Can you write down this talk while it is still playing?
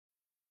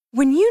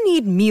When you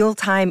need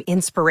mealtime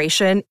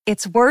inspiration,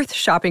 it's worth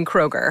shopping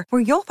Kroger,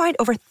 where you'll find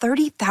over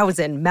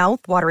 30,000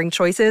 mouth-watering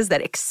choices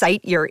that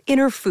excite your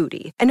inner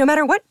foodie. And no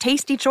matter what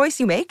tasty choice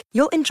you make,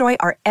 you'll enjoy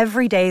our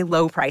everyday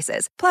low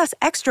prices, plus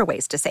extra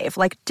ways to save,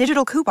 like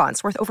digital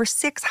coupons worth over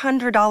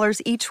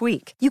 $600 each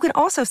week. You can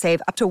also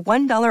save up to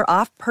 $1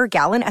 off per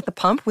gallon at the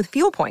pump with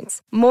fuel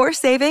points. More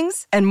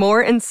savings and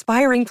more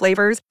inspiring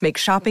flavors make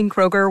shopping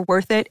Kroger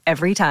worth it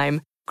every time.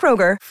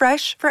 Kroger,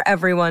 fresh for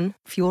everyone.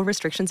 Fuel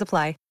restrictions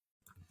apply.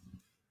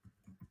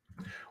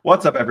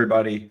 What's up,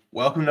 everybody?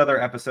 Welcome to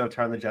another episode of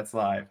Turn the Jets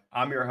Live.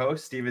 I'm your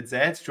host, Steven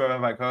Zantz, joined by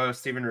my co-host,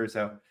 Steven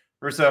Russo.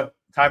 Russo,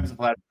 time is a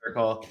flat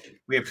circle.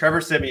 We have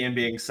Trevor Siemian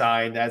being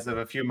signed as of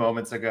a few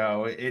moments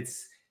ago.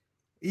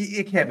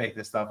 You can't make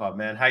this stuff up,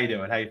 man. How you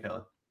doing? How you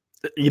feeling?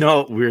 You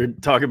know, we were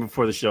talking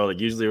before the show. Like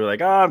usually, we're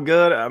like, "Oh, I'm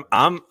good.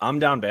 I'm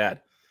down bad.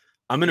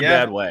 I'm in a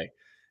bad way,"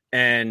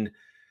 and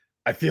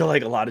I feel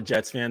like a lot of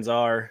Jets fans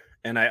are,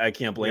 and I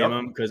can't blame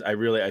them because I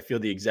feel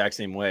the exact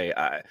same way.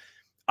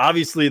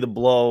 Obviously, the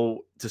blow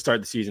to start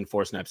the season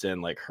 4 snaps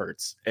in like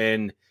hurts.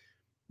 And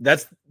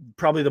that's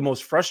probably the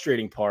most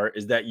frustrating part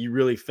is that you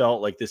really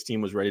felt like this team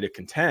was ready to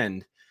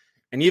contend.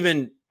 And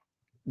even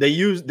they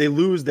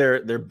lose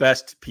their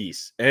best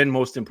piece and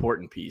most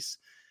important piece.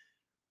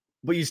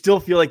 But you still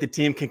feel like the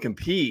team can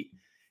compete.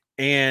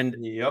 And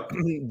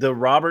the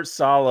Robert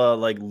Saleh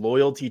like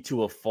loyalty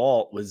to a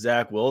fault with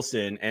Zach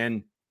Wilson.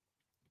 And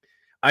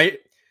I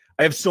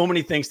have so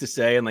many things to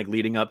say, and like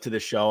leading up to the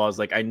show, I was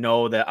like, I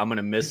know that I'm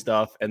gonna miss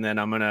stuff, and then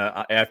I'm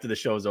gonna after the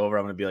show's over,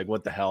 I'm gonna be like,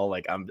 what the hell?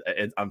 Like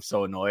I'm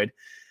so annoyed.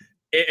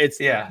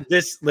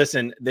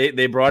 Listen,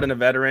 they brought in a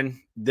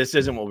veteran. This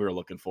isn't what we were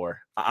looking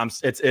for.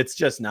 It's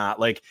just not.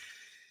 Like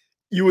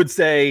you would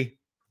say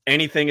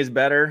anything is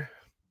better.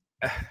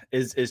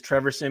 Is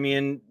Trevor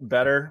Siemian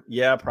better?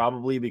 Yeah,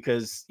 probably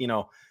because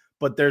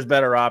but there's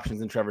better options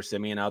than Trevor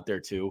Siemian out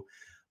there too.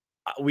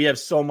 We have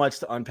so much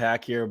to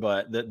unpack here,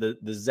 but the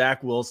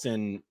Zach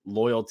Wilson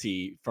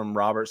loyalty from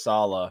Robert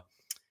Saleh,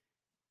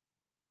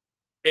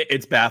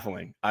 it's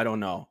baffling. I don't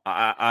know.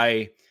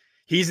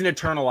 He's an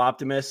eternal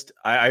optimist.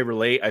 I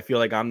relate. I feel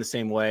like I'm the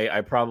same way.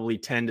 I probably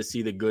tend to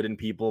see the good in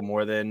people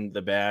more than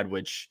the bad,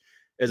 which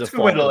is a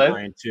fault of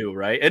mine too,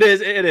 right? It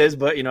is.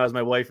 But as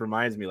my wife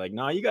reminds me, like,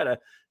 no, you gotta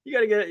be a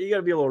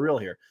little real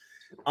here.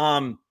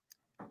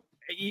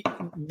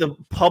 The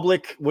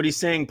public, what he's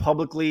saying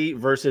publicly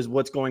versus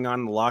what's going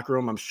on in the locker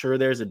room, I'm sure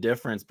there's a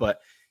difference,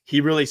 but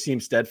he really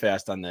seems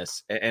steadfast on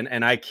this.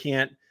 And I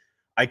can't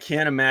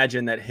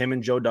imagine that him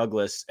and Joe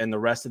Douglas and the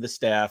rest of the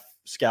staff,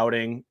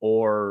 scouting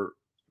or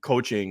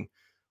coaching,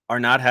 are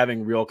not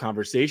having real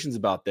conversations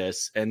about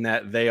this, and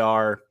that they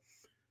are,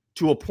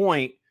 to a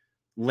point,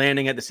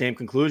 landing at the same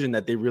conclusion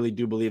that they really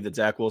do believe that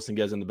Zach Wilson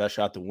gives them the best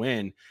shot to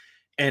win.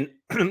 And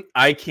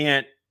I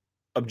can't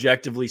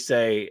objectively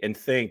say and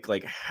think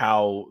like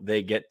how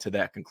they get to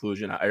that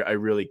conclusion. I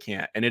really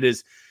can't. And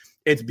it's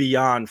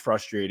beyond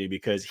frustrating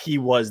because he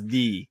was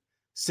the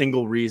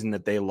single reason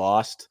that they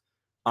lost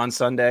on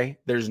Sunday.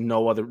 There's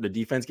no other. The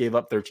defense gave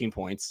up 13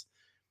 points.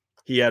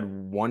 He had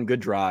one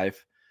good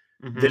drive.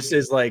 Mm-hmm. This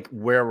is like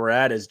where we're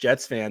at as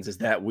Jets fans, is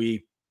that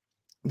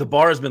the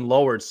bar has been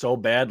lowered so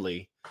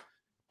badly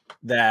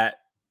that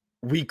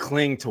we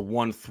cling to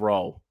one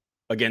throw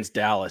against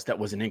Dallas that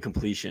was an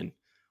incompletion,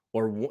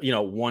 or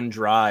one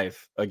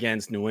drive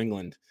against New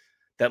England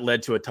that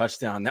led to a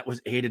touchdown that was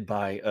aided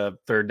by a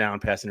third down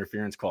pass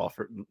interference call,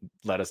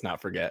 let us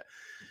not forget.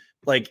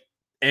 Like,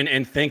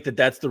 and think that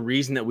that's the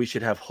reason that we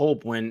should have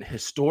hope, when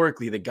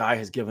historically the guy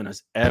has given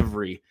us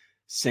every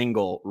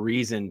single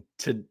reason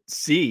to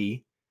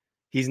see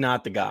he's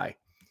not the guy.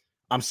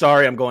 I'm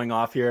sorry I'm going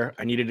off here.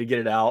 I needed to get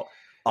it out.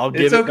 I'll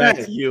give it back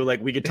to you.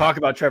 Like, we could talk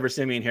about Trevor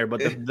Siemian here,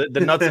 but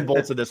the nuts and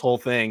bolts of this whole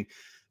thing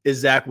is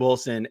Zach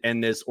Wilson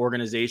and this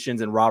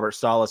organization's, and Robert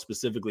Saleh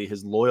specifically,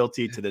 his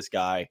loyalty to this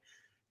guy,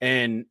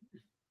 and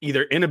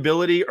either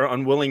inability or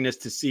unwillingness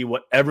to see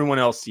what everyone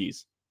else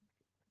sees.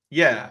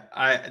 Yeah,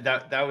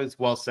 that was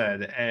well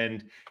said.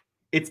 And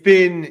it's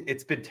been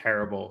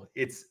terrible.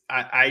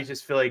 I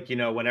just feel like,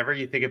 whenever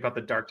you think about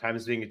the dark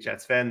times being a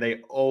Jets fan, they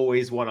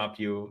always one up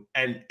you.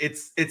 And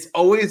it's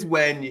always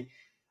when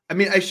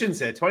I shouldn't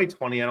say it.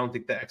 2020, I don't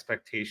think the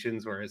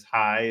expectations were as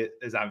high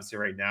as obviously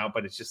right now,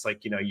 but it's just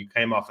like, you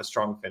came off a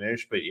strong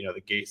finish, but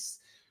the Gase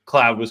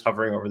cloud was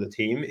hovering over the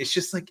team. It's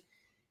just like,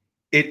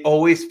 it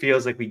always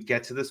feels like we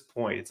get to this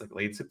point. It's like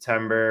late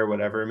September,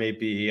 whatever it may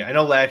be. I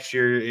know last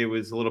year it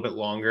was a little bit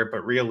longer,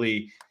 but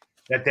really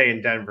that day in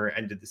Denver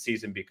ended the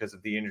season because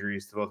of the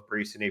injuries to both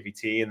Breece and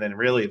AVT. And then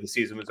really the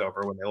season was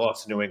over when they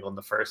lost to New England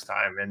the first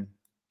time. And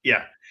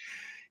yeah,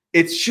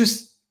 it's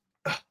just,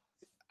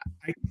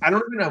 I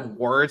don't even have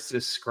words to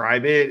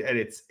describe it. And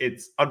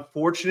it's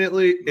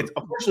unfortunately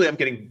I'm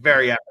getting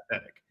very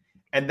apathetic.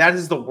 And that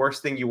is the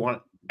worst thing you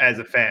want as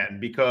a fan,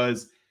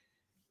 because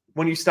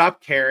when you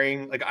stop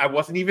caring, like, I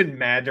wasn't even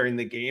mad during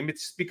the game.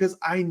 It's just because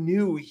I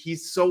knew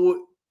he's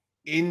so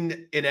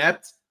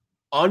inept,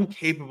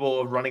 incapable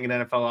of running an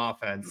NFL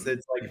offense.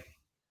 It's like,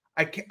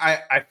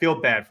 I feel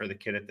bad for the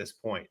kid at this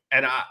point,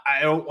 and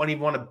I don't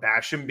even want to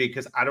bash him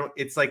because I don't.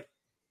 It's like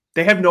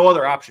they have no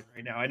other option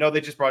right now. I know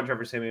they just brought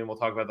Trevor Siemian, and we'll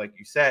talk about, like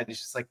you said. It's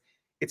just like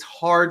it's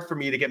hard for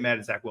me to get mad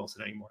at Zach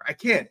Wilson anymore. I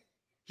can't.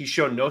 He's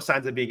shown no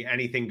signs of being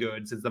anything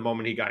good since the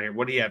moment he got here.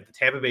 What do you have? The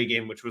Tampa Bay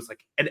game, which was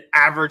like an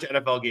average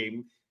NFL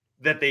game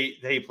that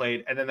they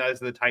played, and then that was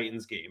the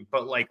Titans game.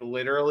 But like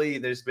literally,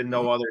 there's been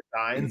no other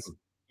signs.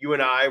 You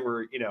and I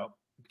were,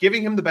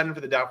 giving him the benefit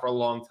of the doubt for a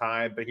long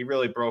time, but he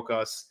really broke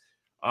us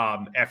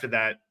after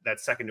that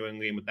second New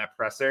England game with that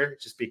presser,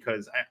 just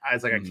because I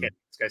was like, I can't take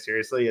this guy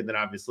seriously. And then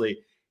obviously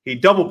he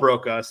double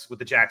broke us with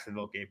the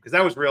Jacksonville game because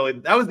that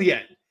was the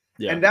end.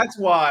 Yeah. And that's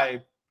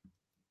why,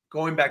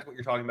 going back to what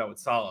you're talking about with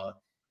Saleh,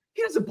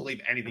 he doesn't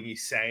believe anything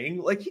he's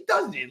saying. Like, he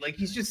doesn't. Like,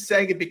 he's just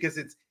saying it because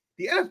it's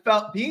the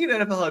NFL. Being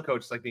an NFL head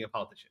coach is like being a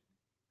politician.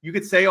 You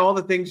could say all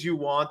the things you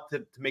want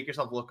to make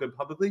yourself look good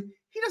publicly.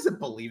 He doesn't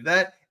believe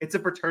that. It's a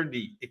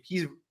fraternity. If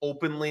he's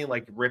openly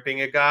like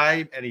ripping a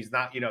guy and he's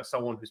not,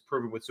 someone who's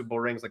proven with Super Bowl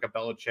rings like a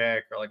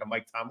Belichick or like a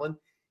Mike Tomlin,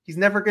 he's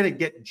never going to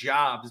get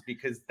jobs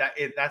because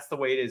that's the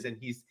way it is.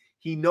 And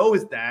he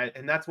knows that.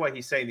 And that's why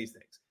he's saying these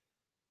things.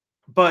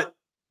 But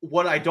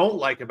what I don't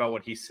like about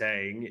what he's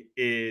saying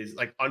is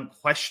like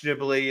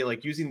unquestionably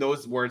like using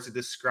those words to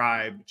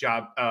describe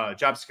job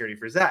security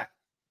for Zach.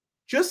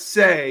 Just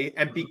say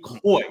and be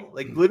coy,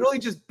 like literally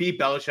just be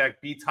Belichick,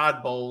 be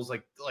Todd Bowles,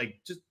 like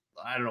just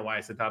I don't know why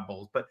I said Todd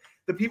Bowles, but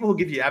the people who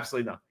give you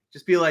absolutely nothing.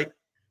 Just be like,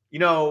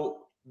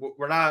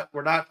 we're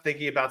not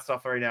thinking about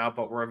stuff right now,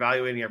 but we're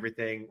evaluating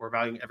everything. We're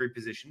evaluating every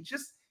position.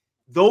 Just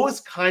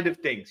those kind of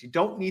things. You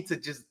don't need to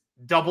just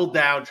double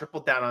down, triple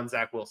down on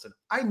Zach Wilson.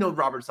 I know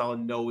Robert Saleh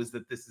knows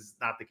that this is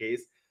not the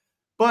case,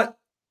 but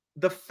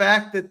the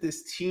fact that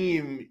this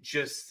team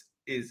just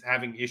is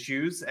having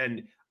issues,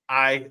 and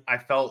I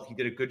felt he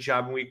did a good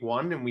job in week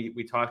one, and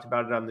we talked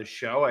about it on the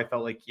show. I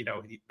felt like,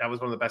 that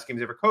was one of the best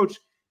games ever coached.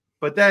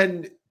 But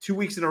then 2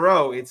 weeks in a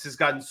row, it's just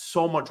gotten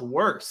so much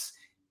worse.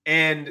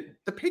 And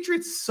the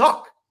Patriots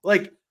suck.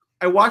 Like,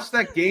 I watched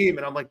that game,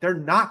 and I'm like, they're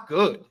not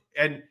good.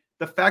 And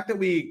the fact that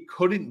we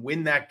couldn't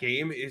win that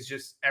game is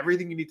just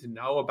everything you need to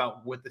know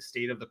about what the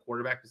state of the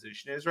quarterback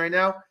position is right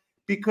now.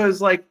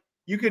 Because, like,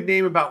 you could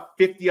name about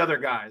 50 other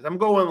guys. I'm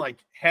going like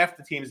half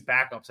the team's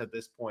backups at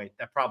this point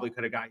that probably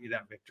could have got you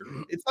that victory.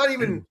 It's not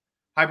even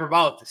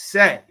hyperbolic to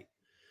say.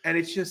 And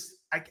it's just,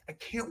 I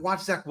can't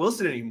watch Zach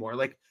Wilson anymore.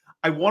 Like,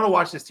 I want to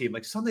watch this team.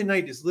 Like, Sunday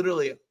night is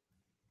literally,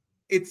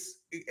 it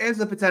has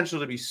the potential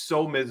to be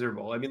so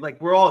miserable. I mean,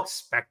 like, we're all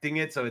expecting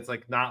it. So it's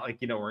like, not like,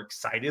 we're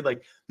excited.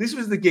 Like, this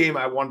was the game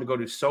I wanted to go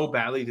to so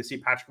badly to see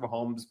Patrick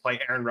Mahomes play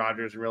Aaron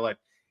Rodgers in real life.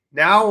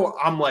 Now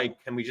I'm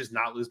like, can we just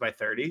not lose by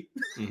 30?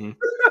 Mm-hmm.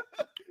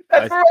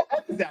 That's where my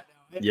head is at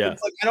now. Yeah.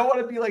 It's like, I don't want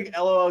to be like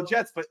LOL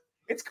Jets, but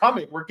it's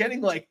coming. We're getting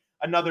like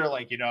another,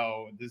 like,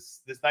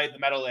 this night in the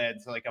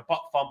Meadowlands, like a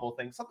butt fumble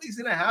thing. Something's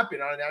going to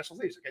happen on a national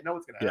stage. Like, I know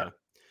it's going to happen.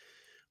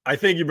 I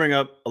think you bring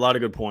up a lot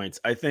of good points.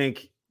 I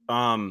think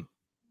you're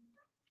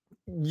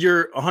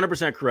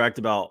 100% correct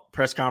about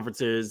press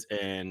conferences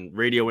and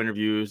radio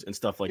interviews and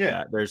stuff like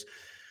that.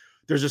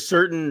 There's a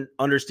certain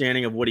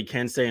understanding of what he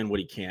can say and what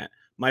he can't.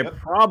 My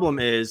problem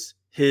is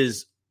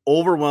his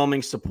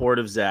overwhelming support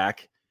of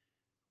Zach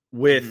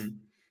with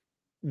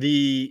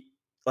the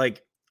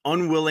like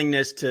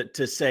unwillingness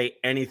to say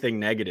anything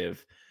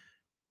negative,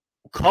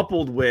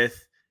 coupled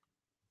with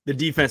the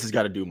defense has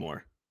got to do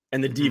more.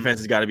 And the defense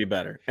has got to be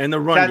better. And the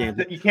run game.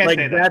 You can't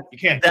say that. You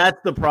can't. That's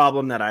the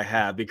problem that I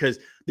have, because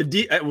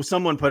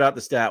someone put out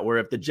the stat where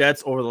if the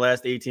Jets over the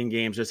last 18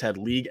 games just had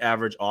league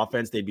average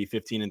offense, they'd be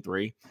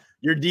 15-3.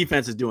 Your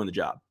defense is doing the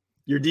job.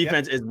 Your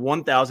defense is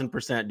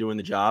 1,000% doing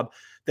the job.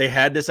 They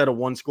had this at a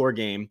one-score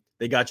game.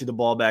 They got you the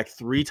ball back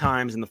 3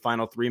 times in the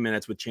final 3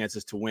 minutes with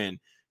chances to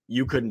win.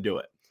 You couldn't do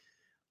it.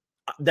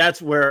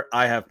 That's where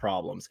I have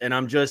problems. And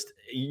I'm just,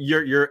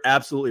 you're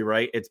absolutely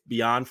right. It's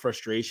beyond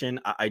frustration.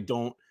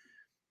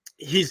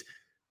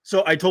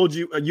 So I told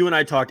you, you and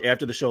I talked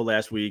after the show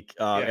last week,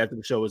 after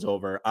the show was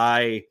over.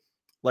 I,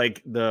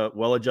 like the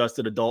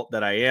well-adjusted adult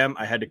that I am,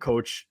 I had to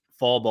coach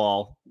fall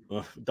ball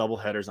double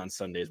headers on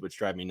Sundays, which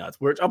drive me nuts.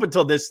 Which up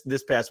until this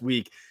past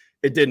week,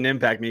 it didn't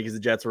impact me because the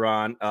Jets were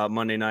on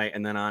Monday night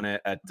and then on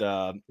it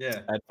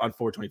on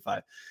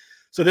 425.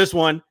 So this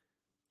one,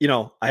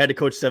 I had to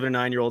coach 7 and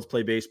 9 year olds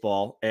play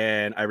baseball,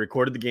 and I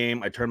recorded the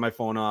game. I turned my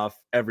phone off,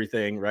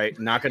 everything, right?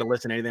 Not going to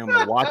listen to anything. I'm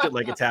going to watch it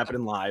like it's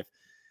happening live.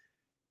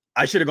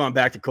 I should have gone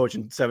back to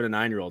coaching 7 and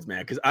 9 year olds, man,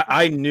 because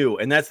I knew,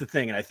 and that's the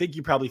thing. And I think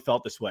you probably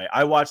felt this way.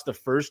 I watched the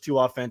first 2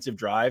 offensive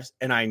drives,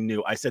 and I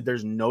knew. I said,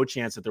 there's no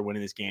chance that they're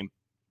winning this game.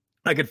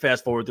 I could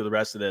fast forward through the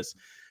rest of this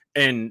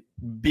and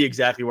be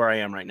exactly where I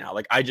am right now.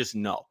 Like, I just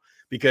know,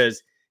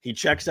 because he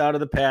checks out of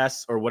the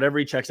pass or whatever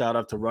he checks out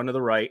of to run to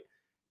the right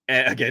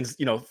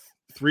against,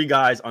 3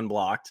 guys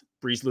unblocked.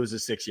 Brees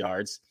loses 6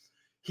 yards.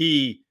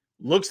 He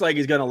looks like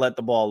he's going to let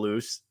the ball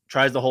loose,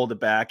 tries to hold it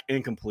back,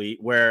 incomplete,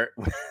 where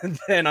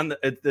then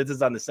this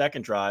is on the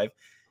second drive,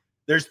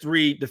 there's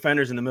 3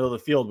 defenders in the middle of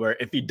the field where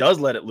if he does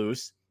let it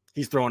loose,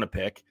 he's throwing a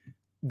pick.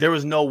 There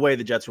was no way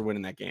the Jets were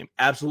winning that game.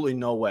 Absolutely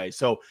no way.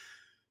 So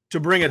to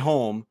bring it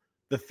home,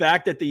 the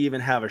fact that they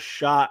even have a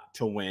shot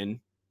to win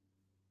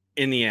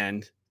in the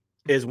end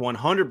is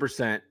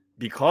 100%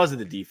 because of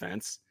the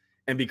defense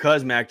and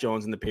because Mac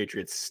Jones and the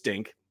Patriots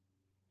stink.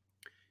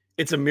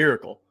 It's a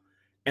miracle.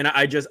 And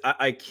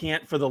I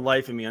can't for the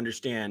life of me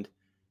understand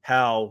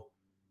how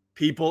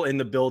people in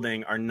the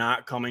building are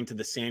not coming to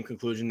the same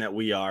conclusion that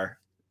we are,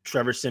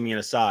 Trevor Siemian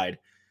aside,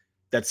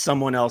 that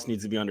someone else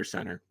needs to be under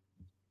center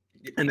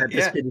and that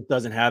this kid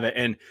doesn't have it.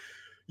 And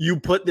you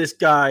put this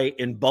guy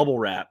in bubble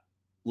wrap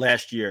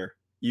last year.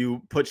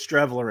 You put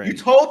Trevor in. You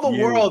told the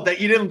world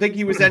that you didn't think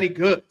he was any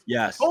good.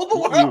 Yes. You told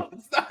the world.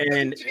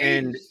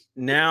 And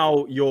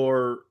now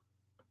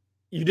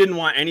you didn't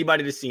want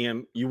anybody to see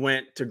him. You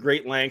went to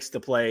great lengths to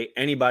play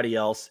anybody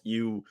else.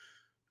 You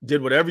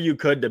did whatever you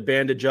could to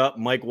bandage up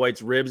Mike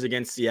White's ribs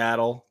against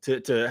Seattle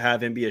to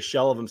have him be a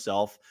shell of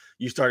himself.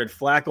 You started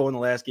Flacco in the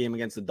last game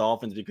against the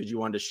Dolphins because you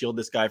wanted to shield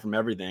this guy from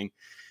everything.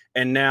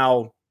 And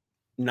now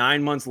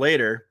 9 months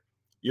later,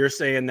 you're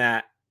saying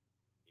that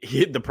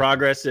the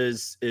progress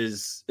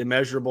is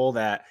immeasurable,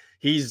 that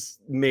he's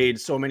made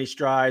so many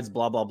strides,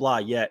 blah, blah, blah.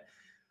 Yet,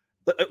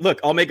 look,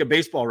 I'll make a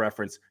baseball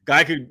reference.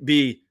 Guy could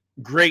be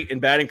great in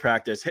batting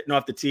practice, hitting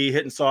off the tee,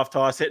 hitting soft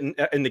toss, hitting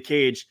in the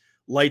cage,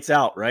 lights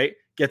out, right?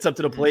 Gets up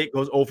to the plate,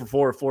 goes 0 for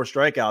 4 or 4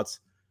 strikeouts.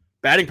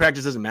 Batting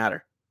practice doesn't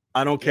matter.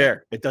 I don't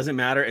care. It doesn't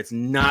matter. It's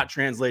not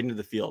translating to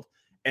the field.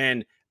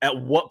 And at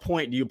what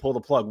point do you pull the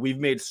plug? We've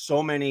made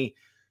so many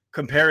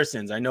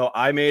comparisons. I know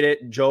I made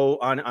it. Joe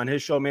on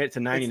his show made it to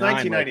 99.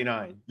 It's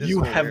 1999. Like,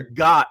 you have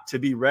got to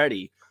be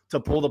ready to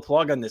pull the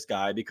plug on this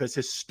guy because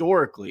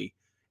historically,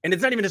 and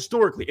it's not even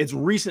historically, it's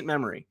recent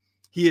memory.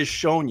 He has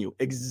shown you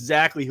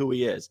exactly who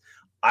he is.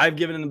 I've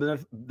given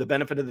him the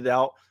benefit of the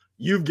doubt.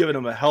 You've given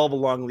him a hell of a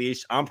long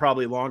leash. I'm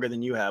probably longer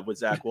than you have with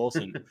Zach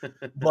Wilson,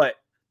 but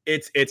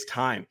it's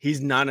time. He's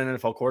not an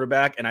NFL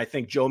quarterback. And I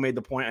think Joe made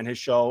the point on his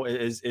show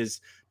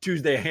is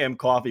Tuesday ham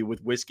coffee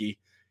with whiskey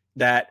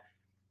that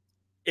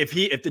if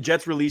the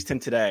Jets released him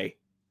today,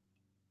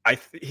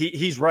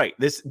 he's right.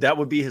 That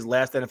would be his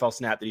last NFL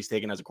snap that he's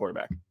taken as a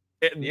quarterback.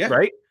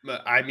 Right?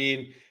 I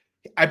mean,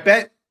 I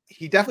bet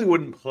he definitely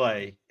wouldn't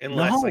play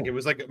unless it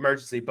was like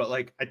emergency, but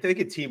like I think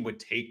a team would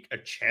take a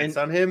chance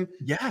on him,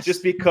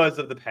 just because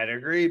of the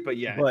pedigree. But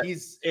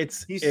he's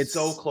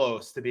so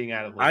close to being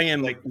out of the league. I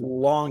am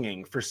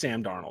longing for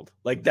Sam Darnold.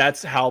 Like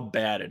that's how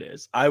bad it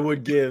is. I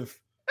would do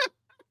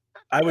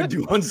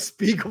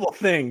unspeakable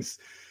things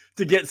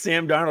to get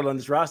Sam Darnold on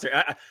this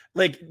roster.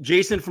 Like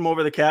Jason from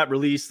Over the Cap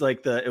released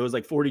it was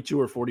like 42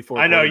 or 44.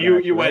 I know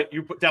you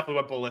definitely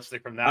went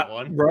ballistic from that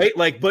one. Right.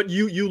 Like, but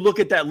you look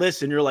at that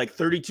list and you're like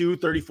 32,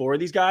 34 of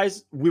these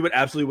guys, we would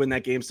absolutely win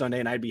that game Sunday.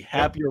 And I'd be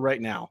happier right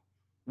now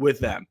with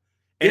them.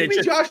 And Give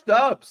me Josh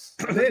Dobbs.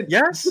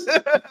 Yes.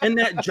 And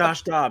that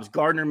Josh Dobbs,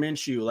 Gardner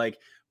Minshew, like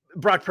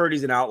Brock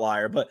Purdy's an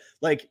outlier, but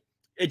like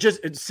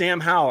it's Sam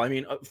Howell. I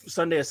mean,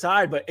 Sunday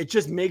aside, but it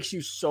just makes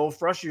you so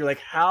frustrated. You're like,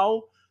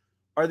 how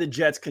are the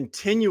Jets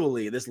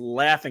continually this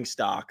laughing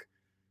stock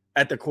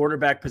at the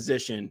quarterback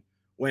position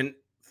when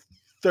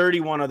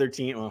 31 other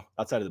teams, well,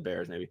 outside of the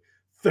Bears, maybe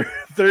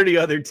 30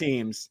 other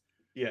teams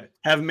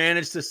have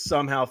managed to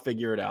somehow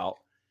figure it out.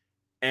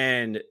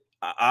 And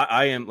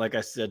I am, like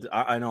I said,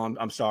 I know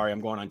I'm sorry. I'm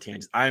going on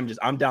tangents.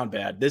 I'm down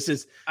bad. This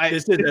is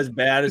as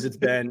bad as it's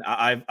been.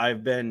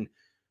 I've been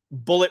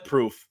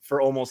bulletproof for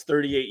almost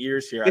 38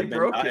 years here.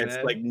 It's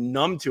like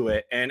numb to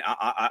it. And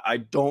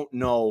I don't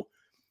know,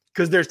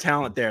 because there's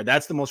talent there.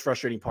 That's the most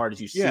frustrating part is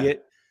you see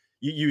it.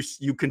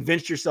 You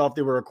convinced yourself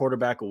they were a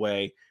quarterback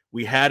away.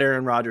 We had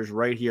Aaron Rodgers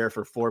right here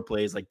for 4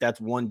 plays. Like that's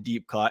one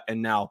deep cut.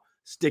 And now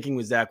sticking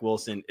with Zach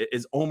Wilson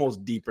is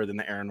almost deeper than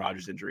the Aaron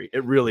Rodgers injury.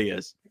 It really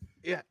is.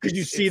 Yeah. Because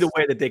you see the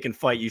way that they can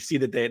fight. You see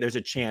that there's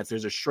a chance.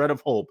 There's a shred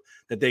of hope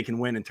that they can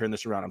win and turn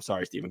this around. I'm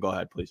sorry, Steven. Go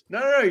ahead, please.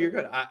 No, you're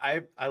good.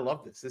 I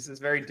love this. This is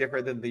very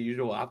different than the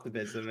usual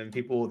optimism, and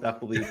people will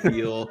definitely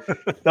feel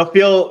they'll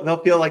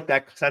feel like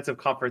that sense of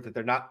comfort that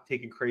they're not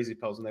taking crazy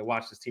pills when they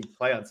watch this team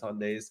play on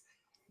Sundays.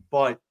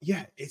 But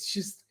yeah, it's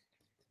just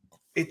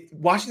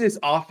watching this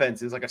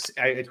offense is like I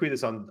tweeted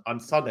this on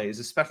Sunday, is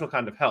a special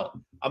kind of hell.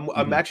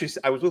 I'm actually,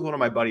 I was with one of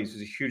my buddies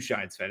who's a huge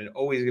Giants fan and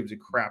always gives a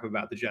crap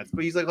about the Jets,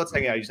 but he's like, let's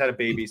hang out. He just had a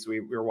baby, so we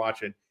were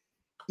watching.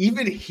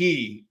 Even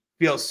he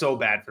feels so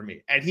bad for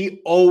me, and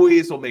he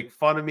always will make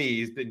fun of me.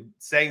 He's been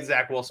saying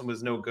Zach Wilson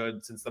was no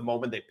good since the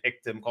moment they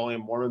picked him, calling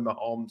him Mormon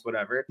Mahomes,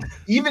 whatever.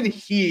 Even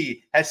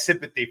he has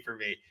sympathy for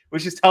me,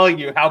 which is telling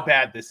you how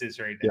bad this is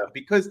right now.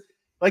 Because,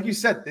 like you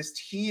said, this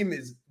team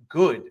is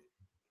good.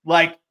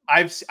 Like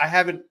I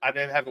haven't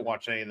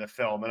watched any of the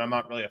film, and I'm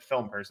not really a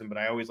film person, but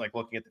I always like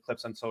looking at the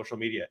clips on social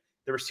media.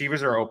 The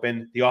receivers are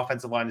open. The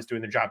offensive line is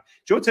doing their job.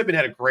 Joe Tippmann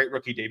had a great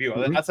rookie debut.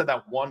 Outside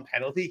that one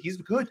penalty, he's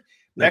good.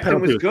 That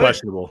penalty was good.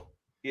 Questionable.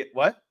 Yeah,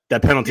 what?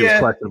 That penalty was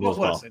questionable as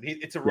well. Listen,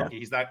 it's a rookie.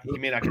 He's not. He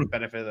may not get the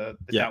benefit of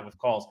the doubt with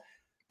calls,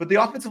 but the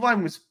offensive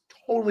line was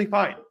totally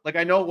fine. Like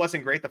I know it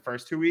wasn't great the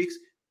first 2 weeks.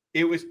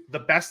 It was the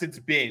best it's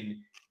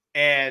been,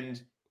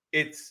 and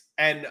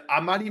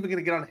I'm not even going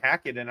to get on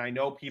Hackett. And I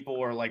know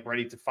people are like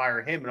ready to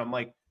fire him, and I'm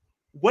like,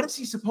 what is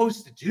he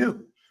supposed to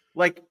do?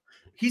 Like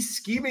He's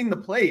scheming the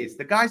plays.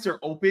 The guys are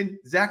open.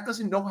 Zach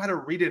doesn't know how to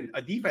read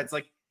a defense.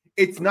 Like,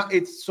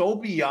 it's so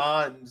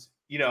beyond,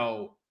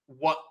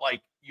 what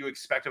like you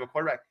expect of a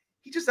quarterback.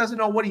 He just doesn't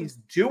know what he's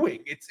doing.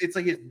 It's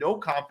like he has no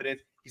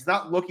confidence. He's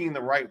not looking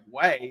the right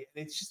way.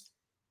 And it's just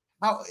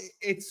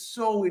it's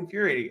so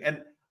infuriating.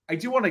 And I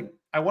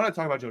want to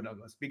talk about Joe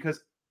Douglas,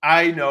 because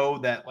I know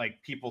that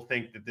like people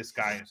think that this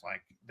guy is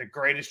like the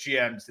greatest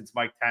GM since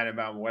Mike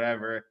Tannenbaum,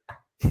 whatever.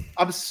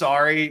 I'm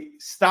sorry.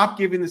 Stop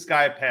giving this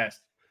guy a pass.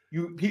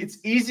 It's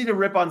easy to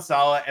rip on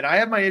Saleh, and I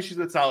have my issues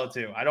with Saleh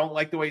too. I don't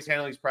like the way he's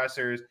handling his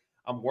pressers.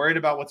 I'm worried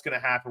about what's going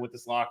to happen with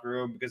this locker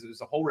room, because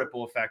there's a whole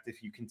ripple effect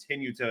if you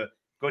continue to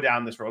go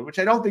down this road, which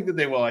I don't think that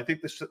they will. I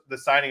think the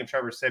signing of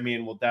Trevor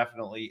Siemian will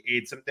definitely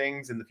aid some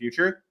things in the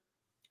future.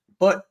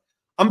 But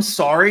I'm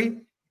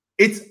sorry.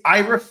 I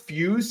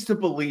refuse to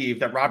believe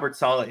that Robert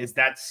Saleh is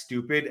that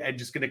stupid and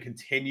just going to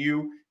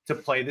continue to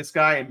play this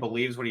guy and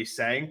believes what he's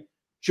saying.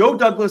 Joe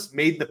Douglas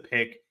made the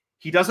pick.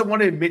 He doesn't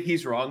want to admit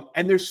he's wrong.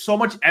 And there's so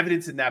much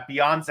evidence in that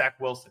beyond Zach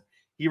Wilson.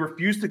 He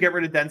refused to get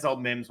rid of Denzel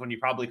Mims when you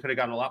probably could have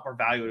gotten a lot more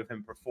value out of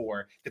him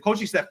before. The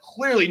coaching staff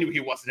clearly knew he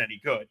wasn't any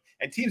good,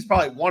 and teams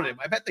probably wanted him.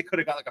 I bet they could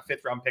have got like a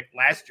 5th round pick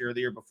last year or the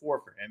year before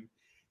for him.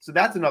 So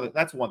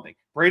that's one thing.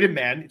 Braden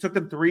Mann, it took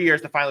them 3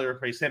 years to finally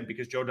replace him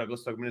because Joe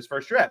Douglas took him in his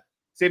first draft.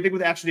 Same thing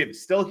with Ashton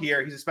Davis. Still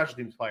here. He's a special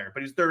teams player,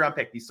 but he's a 3rd round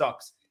pick. He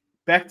sucks.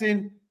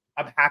 Becton,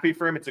 I'm happy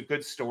for him. It's a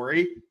good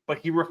story, but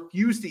he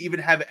refused to even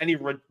have any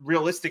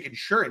realistic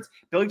insurance.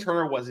 Billy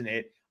Turner wasn't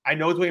it. I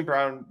know Dwayne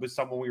Brown was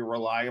someone we were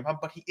relying upon,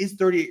 but he is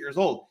 38 years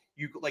old.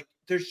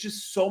 There's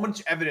just so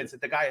much evidence that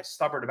the guy is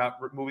stubborn about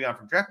moving on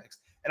from draft picks.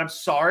 And I'm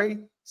sorry,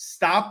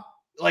 stop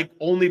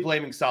only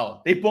blaming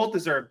Saleh. They both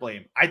deserve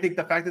blame. I think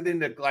the fact that they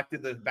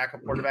neglected the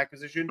backup quarterback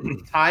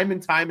position time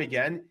and time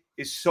again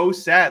is so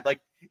sad. Like,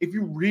 if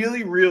you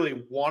really,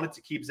 really wanted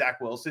to keep Zach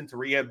Wilson, to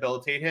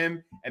rehabilitate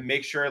him and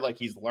make sure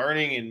he's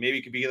learning and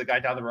maybe could be the guy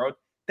down the road,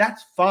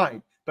 that's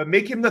fine. But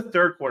make him the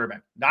 3rd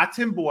quarterback, not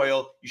Tim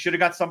Boyle. You should have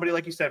got somebody,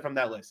 like you said, from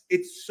that list.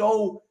 It's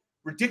so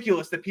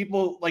ridiculous that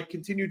people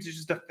continue to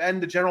just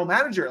defend the general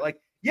manager.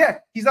 Yeah,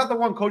 he's not the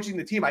one coaching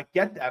the team. I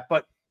get that,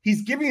 but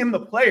he's giving him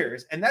the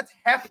players, and that's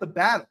half the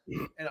battle.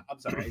 And I'm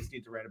sorry, I just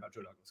need to rant about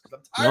Joe Douglas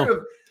because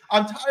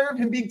I'm tired of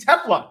him being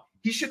Teflon.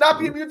 He should not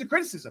be immune to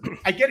criticism.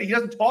 I get it. He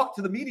doesn't talk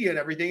to the media and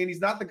everything, and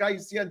he's not the guy you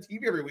see on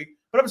TV every week.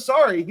 But I'm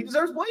sorry, he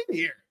deserves blame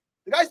here.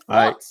 The guy's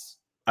nuts.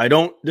 I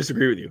don't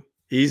disagree with you.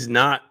 He's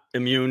not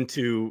immune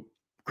to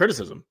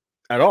criticism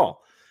at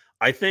all.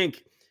 I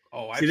think.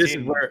 Oh, I've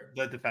seen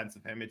the defense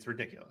of him. It's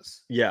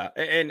ridiculous. Yeah,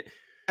 and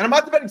I'm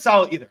not defending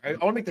Saleh either. I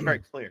want to make that very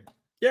clear.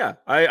 Yeah,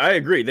 I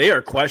agree. They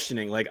are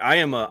questioning.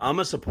 I'm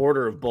a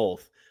supporter of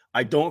both.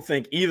 I don't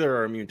think either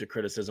are immune to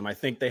criticism. I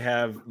think they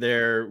have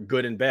their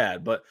good and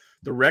bad, but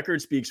the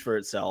record speaks for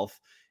itself.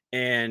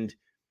 And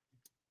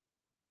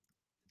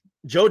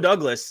Joe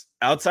Douglas,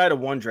 outside of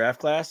one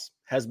draft class,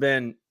 has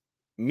been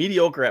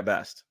mediocre at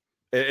best,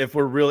 if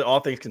we're really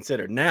all things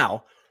considered.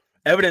 Now,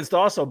 evidenced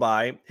also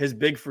by his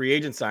big free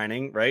agent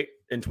signing, right,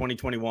 in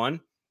 2021,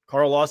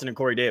 Carl Lawson and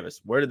Corey Davis.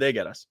 Where did they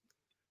get us?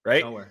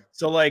 Right? Nowhere.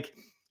 So,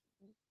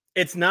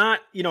 it's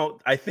not,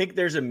 I think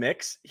there's a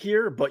mix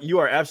here, but you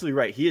are absolutely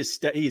right. He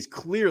is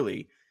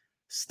clearly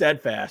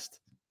steadfast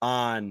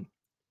on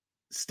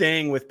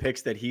staying with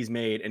picks that he's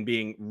made and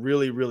being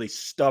really, really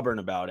stubborn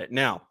about it.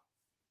 Now,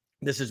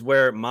 this is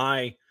where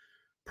my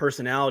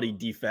personality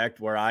defect,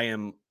 where I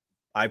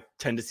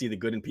tend to see the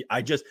good in people.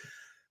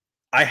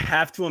 I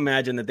have to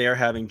imagine that they are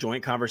having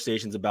joint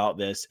conversations about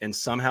this and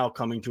somehow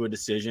coming to a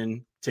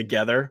decision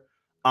together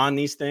on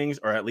these things,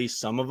 or at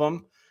least some of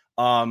them.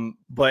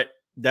 But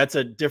that's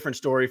a different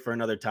story for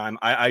another time.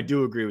 I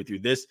do agree with you.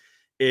 This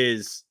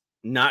is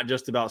not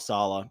just about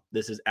Saleh.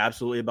 This is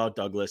absolutely about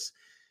Douglas.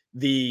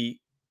 The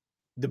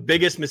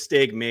biggest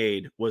mistake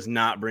made was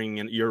not bringing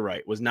in, you're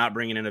right, was not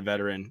bringing in a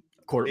veteran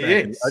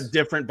quarterback, a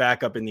different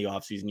backup in the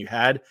offseason. You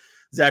had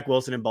Zach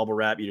Wilson in bubble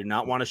wrap. You did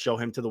not want to show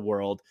him to the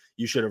world.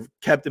 You should have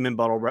kept him in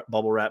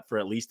bubble wrap for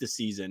at least a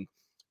season,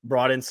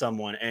 brought in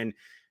someone. And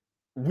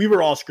we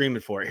were all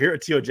screaming for it. Here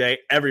at TOJ,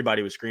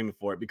 everybody was screaming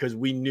for it because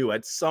we knew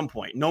at some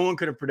point, no one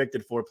could have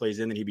predicted 4 plays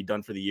in that he'd be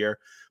done for the year.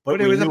 But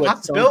it was a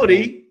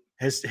possibility.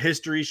 His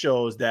history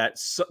shows that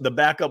the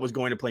backup was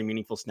going to play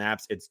meaningful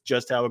snaps. It's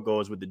just how it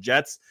goes with the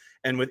Jets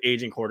and with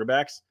aging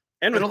quarterbacks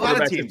and with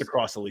quarterbacks teams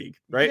across the league,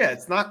 right? Yeah,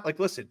 it's not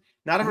listen,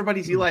 not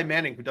everybody's Eli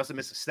Manning who doesn't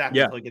miss a snap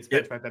until he gets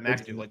benched by Ben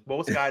McAdoo.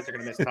 Most guys are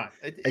going to miss time.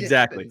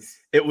 Exactly.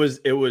 It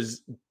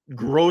was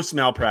gross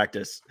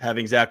malpractice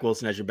having Zach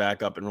Wilson as your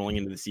backup and rolling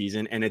into the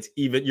season. And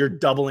you're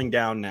doubling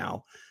down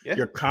now. Yeah.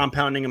 You're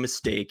compounding a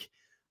mistake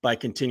by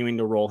continuing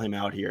to roll him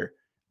out here.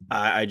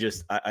 I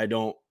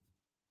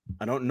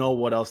don't know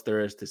what else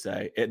there is to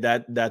say.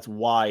 That's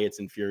why it's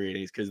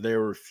infuriating, because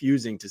they're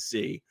refusing to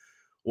see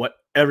what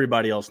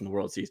everybody else in the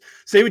world sees.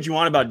 Say what you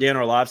want about Dan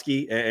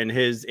Orlovsky and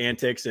his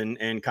antics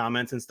and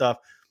comments and stuff.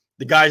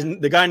 The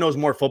guy knows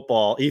more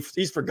football.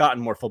 He's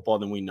forgotten more football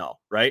than we know,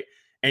 right?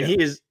 And he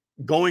is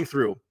going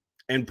through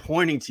and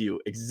pointing to you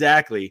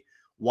exactly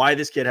why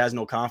this kid has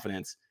no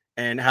confidence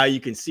and how you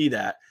can see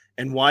that.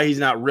 and why he's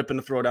not ripping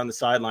the throw down the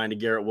sideline to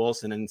Garrett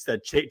Wilson and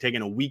instead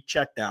taking a weak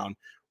check down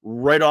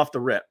right off the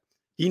rip.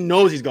 He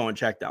knows he's going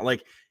check down.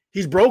 Like,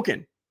 he's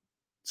broken.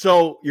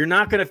 So you're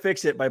not going to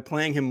fix it by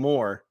playing him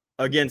more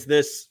against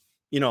this,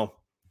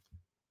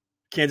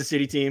 Kansas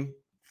City team.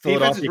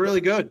 Defense is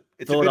really good.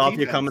 It's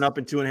Philadelphia coming up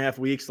in 2.5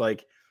 weeks.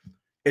 Like,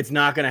 it's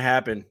not going to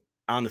happen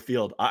on the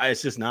field.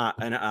 It's just not.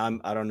 And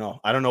I don't know.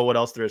 I don't know what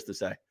else there is to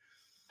say.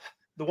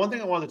 The one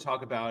thing I wanted to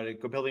talk about,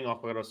 building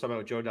off what I was talking about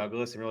with Joe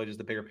Douglas and really just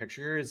the bigger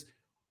picture, is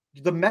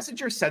the message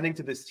you're sending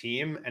to this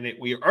team. And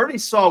we already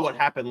saw what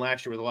happened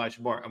last year with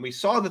Elijah Moore. And we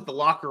saw that the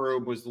locker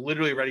room was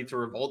literally ready to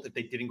revolt if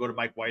they didn't go to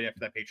Mike White after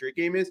that Patriot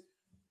game. Is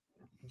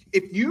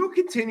if you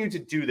continue to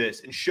do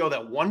this and show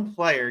that one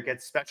player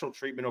gets special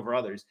treatment over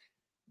others,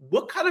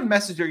 what kind of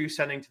message are you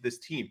sending to this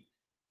team?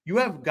 You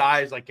have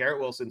guys like Garrett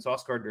Wilson,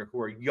 Sauce Gardner,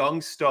 who are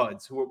young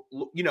studs who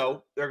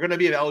are, they're going to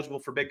be eligible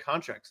for big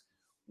contracts.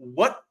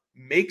 What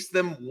makes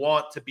them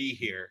want to be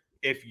here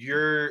if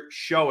you're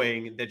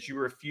showing that you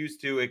refuse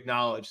to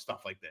acknowledge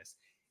stuff like this?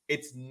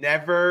 It's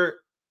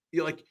never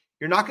you're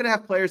not going to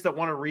have players that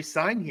want to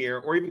re-sign here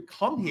or even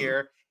come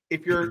here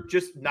if you're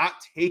just not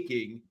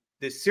taking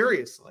this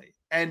seriously.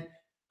 And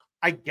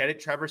I get it.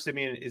 Trevor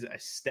Siemian is a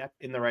step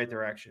in the right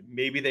direction.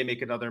 Maybe they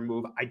make another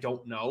move. I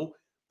don't know,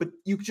 but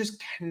you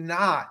just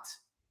cannot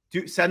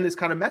send this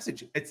kind of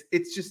message.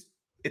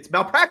 It's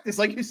malpractice.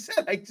 Like you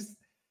said,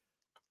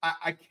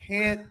 I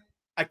can't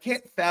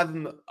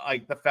fathom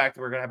the fact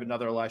that we're going to have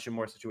another Elijah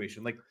Moore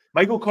situation. Like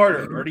Michael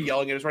Carter already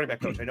yelling at his running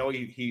back coach. I know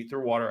he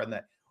threw water on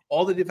that.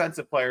 All the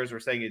defensive players were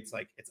saying it's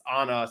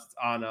on us. It's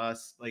on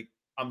us. Like,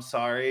 I'm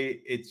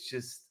sorry. It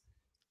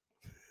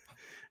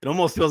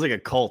almost feels like a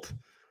cult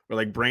or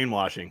like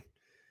brainwashing.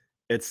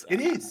 It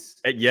is.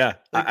 Yeah.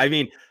 I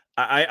mean,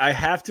 I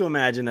have to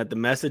imagine that the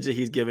message that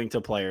he's giving to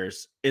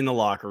players in the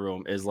locker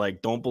room is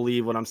like, don't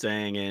believe what I'm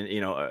saying. And,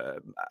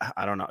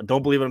 I don't know.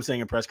 Don't believe what I'm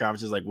saying in press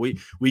conferences. Like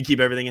we keep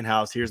everything in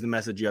house. Here's the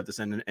message you have to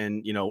send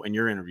in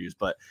your interviews.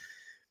 But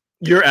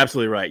you're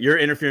absolutely right. You're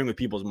interfering with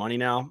people's money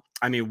now.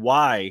 I mean,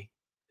 why?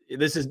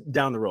 This is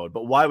down the road,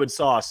 but why would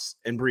Sauce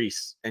and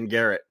Brees and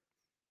Garrett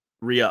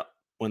re-up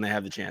when they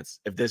have the chance?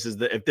 If this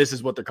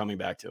is what they're coming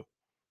back to,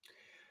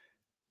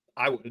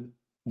 I wouldn't.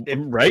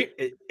 Right?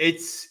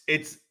 It's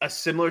a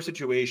similar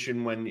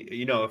situation when,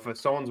 if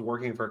someone's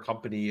working for a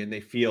company and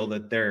they feel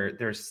that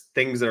there's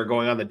things that are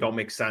going on that don't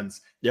make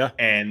sense. Yeah.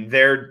 And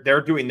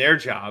they're doing their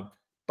job,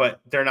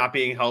 but they're not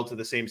being held to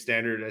the same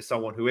standard as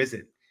someone who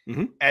isn't.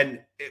 Mm-hmm.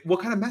 And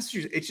what kind of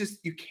messages? It's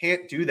just, you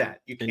can't do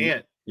that. You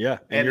can't.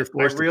 And you're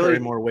forced to carry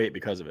more weight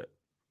because of it.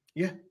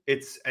 Yeah.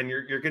 And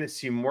you're going to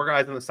see more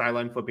guys on the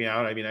sideline flipping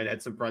out. I mean, I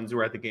had some friends who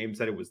were at the game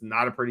said it was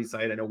not a pretty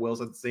sight. I know Will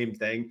said the same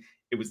thing.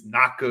 It was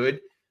not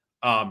good.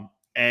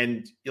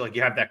 And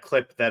you have that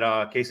clip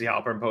that Casey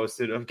Halpern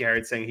posted of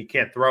Garrett saying he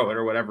can't throw it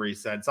or whatever he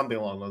said, something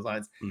along those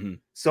lines. Mm-hmm.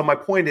 So my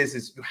point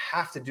is you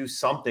have to do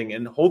something.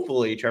 And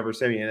hopefully Trevor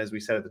Siemian, as we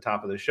said at the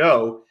top of the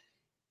show,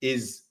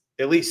 is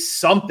at least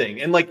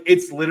something. And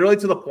it's literally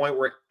to the point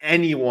where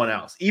anyone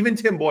else, even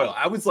Tim Boyle,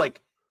 I was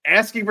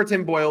asking for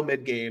Tim Boyle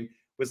mid-game,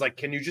 was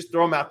can you just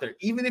throw him out there?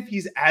 Even if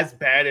he's as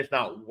bad, if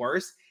not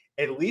worse,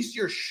 at least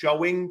you're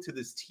showing to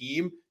this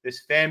team,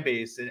 this fan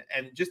base, and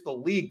just the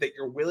league that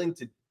you're willing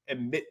to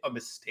admit a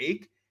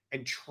mistake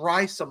and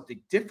try something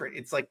different.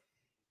 It's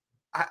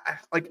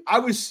I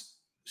was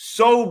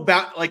so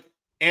bad,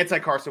 anti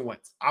Carson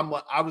Wentz. I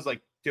was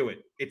do it.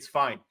 It's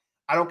fine.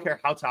 I don't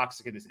care how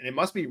toxic it is. And it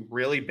must be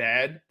really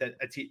bad that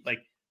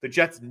the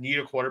Jets need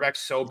a quarterback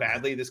so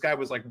badly. This guy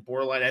was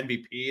borderline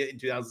MVP in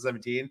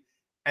 2017.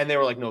 And they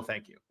were no,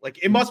 thank you.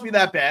 It must be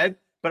that bad,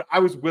 but I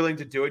was willing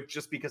to do it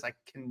just because I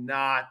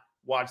cannot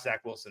watch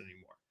Zach Wilson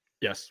anymore.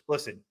 Yes.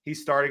 Listen,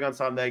 he's starting on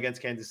Sunday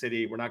against Kansas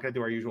City. We're not going to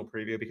do our usual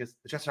preview because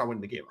the Jets are not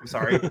winning the game. I'm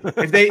sorry.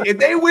 if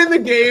they win the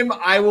game,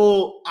 I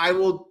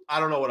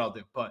don't know what I'll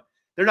do, but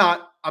they're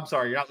not. I'm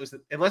sorry. You're not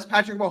listening. Unless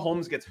Patrick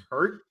Mahomes gets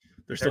hurt,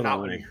 they're still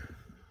not winning.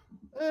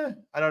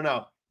 I don't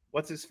know.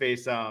 What's his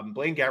face?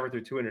 Blaine Gabbert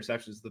threw 2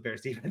 interceptions to the Bears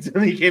defense,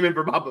 and he came in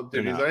for pop-up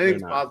duties. So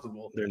anything's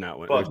possible. They're not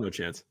winning. There's no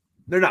chance.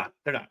 They're not.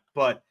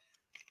 But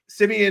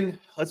Siemian,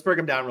 let's break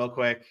him down real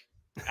quick.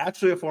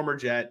 Actually, a former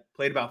Jet,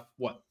 played about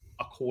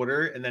a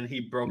quarter, and then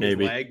he broke his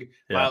leg.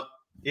 Yeah.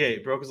 He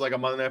broke his leg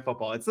on Monday Night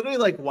Football. It's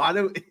literally why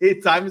do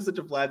time is such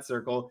a flat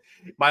circle?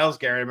 Myles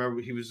Garrett, I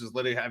remember he was just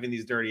literally having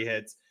these dirty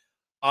hits.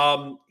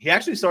 He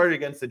actually started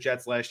against the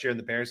Jets last year in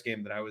the Bears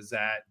game that I was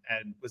at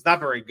and was not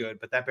very good,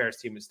 but that Bears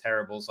team was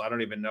terrible, so I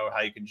don't even know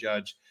how you can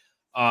judge.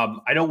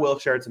 I know Will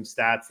shared some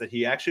stats that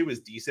he actually was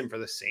decent for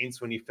the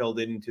Saints when he filled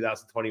in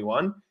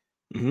 2021.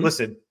 Mm-hmm.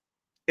 Listen,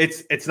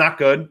 it's not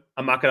good.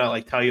 I'm not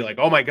gonna tell you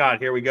oh my God,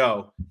 here we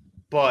go,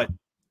 but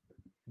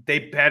they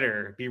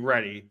better be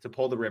ready to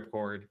pull the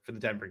ripcord for the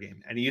Denver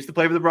game. And he used to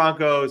play for the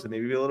Broncos and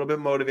maybe be a little bit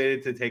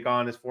motivated to take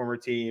on his former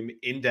team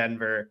in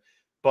Denver.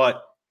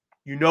 But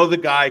the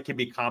guy can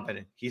be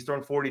competent. He's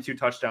thrown 42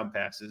 touchdown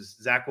passes.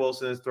 Zach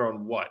Wilson has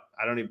thrown what?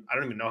 I don't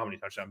even know how many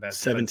touchdown passes.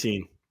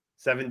 17.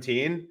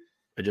 17?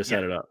 I just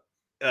had it up.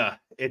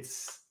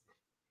 It's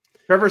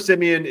Trevor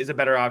Siemian is a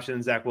better option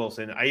than Zach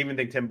Wilson. I even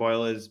think Tim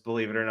Boyle is,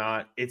 believe it or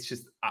not. It's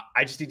just,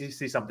 I just need to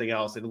see something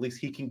else. And at least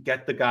he can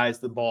get the guys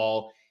the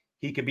ball.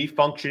 He can be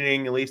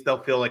functioning. At least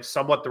they'll feel like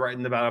somewhat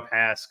threatened about a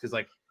pass. Cause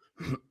like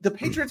the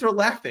Patriots are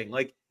laughing.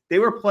 Like they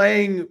were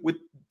playing with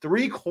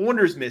 3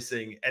 corners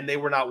missing and they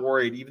were not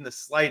worried even the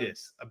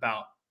slightest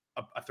about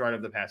a threat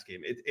of the pass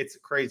game. It's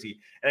crazy.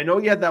 And I know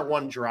you had that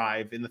one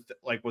drive in the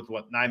like with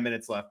 9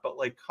 minutes left, but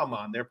like, come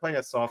on, they're playing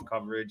a soft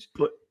coverage.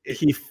 But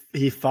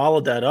he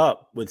followed that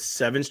up with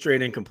 7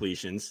 straight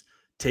incompletions,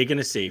 taking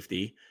a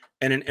safety,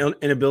 and an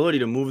inability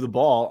to move the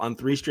ball on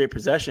 3 straight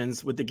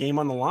possessions with the game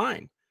on the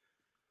line.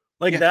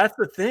 Like that's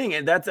the thing.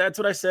 And that's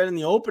what I said in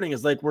the opening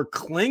is like, we're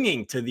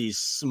clinging to these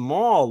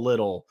small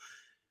little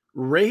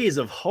rays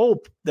of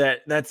hope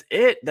that's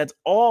it. That's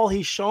all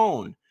he's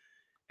shown.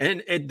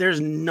 And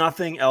there's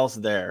nothing else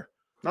there.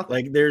 Nothing.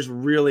 Like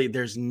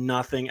there's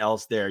nothing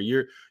else there.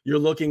 You're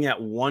looking at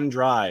one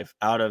drive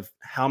out of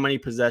how many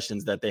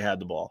possessions that they had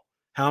the ball,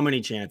 how many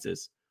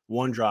chances,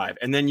 one drive.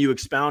 And then you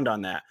expound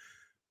on that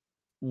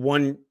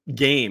one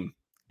game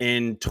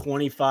in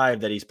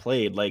 25 that he's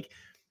played. Like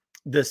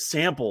the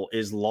sample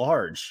is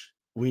large.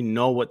 We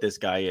know what this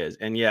guy is.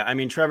 And yeah, I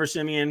mean, Trevor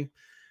Siemian,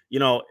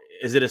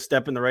 is it a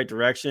step in the right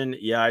direction?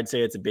 Yeah, I'd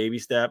say it's a baby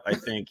step. I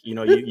think, you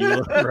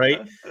look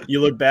right. You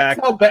look back.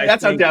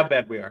 That's how down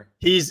bad we are.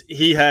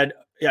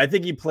 I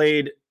think he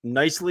played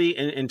nicely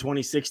in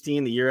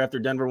 2016, the year after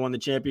Denver won the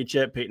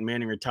championship. Peyton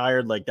Manning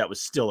retired. Like that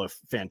was still a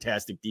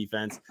fantastic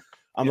defense.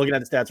 I'm looking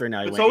at the stats right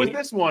now. But so is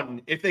this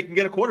one, if they can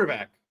get a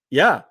quarterback.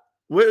 Yeah,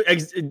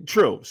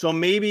 true. So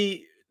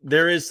maybe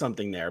there is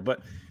something there,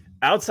 but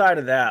outside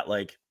of that,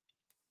 like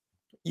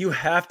you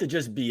have to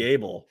just be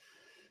able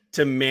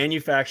to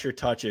manufacture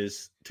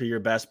touches to your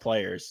best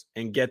players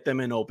and get them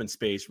in open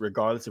space,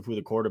 regardless of who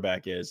the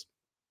quarterback is,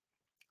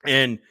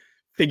 and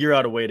figure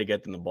out a way to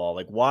get them the ball.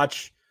 Like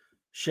watch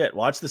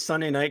the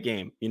Sunday night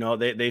game.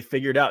 They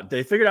figured out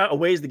a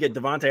ways to get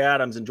Devontae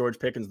Adams and George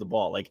Pickens the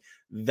ball. Like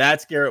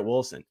that's Garrett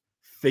Wilson.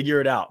 Figure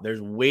it out.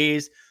 There's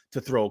ways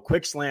to throw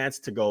quick slants,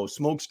 to go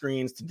smoke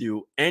screens, to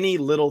do any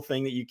little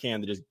thing that you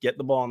can to just get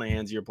the ball in the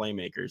hands of your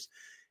playmakers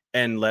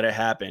and let it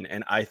happen.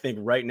 And I think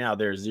right now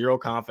there's zero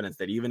confidence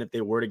that even if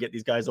they were to get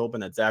these guys open,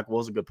 that Zach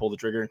Wilson could pull the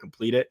trigger and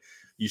complete it.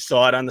 You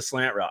saw it on the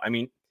slant route. I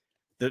mean,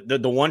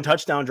 the one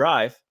touchdown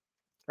drive,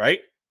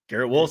 right?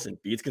 Garrett Wilson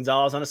beats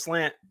Gonzalez on a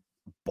slant,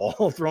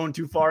 ball thrown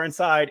too far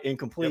inside,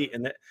 incomplete. Yep.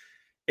 And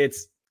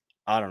it's,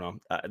 I don't know.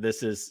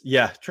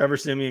 Trevor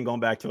Siemian, going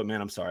back to it,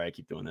 man. I'm sorry. I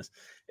keep doing this.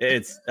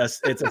 It's a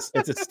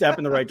step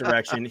in the right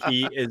direction.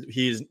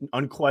 He's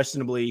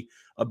unquestionably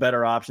a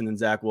better option than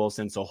Zach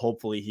Wilson. So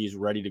hopefully he's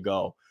ready to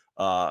go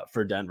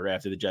for Denver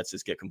after the Jets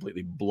just get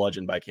completely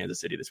bludgeoned by Kansas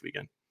City this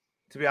weekend.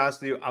 To be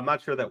honest with you, I'm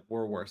not sure that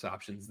we're worse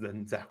options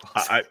than Zach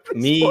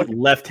Wilson.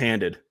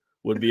 Left-handed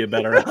would be a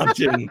better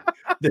option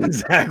than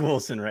Zach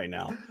Wilson right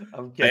now.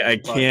 I'm kidding. I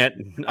can't.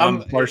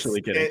 I'm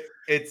partially kidding.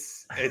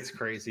 It's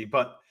crazy.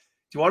 But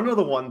do you want to know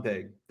the one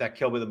thing that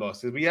killed me the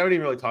most? Because we haven't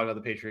even really talked about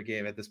the Patriot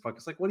game at this point.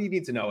 It's like, what do you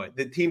need to know?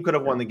 The team could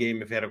have won the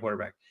game if they had a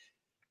quarterback.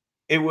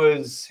 It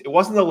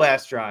wasn't the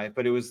last drive,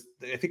 but I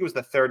think it was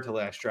the third to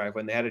last drive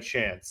when they had a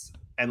chance.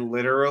 And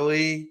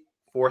literally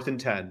 4th and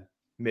 10,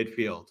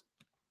 midfield,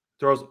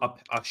 throws a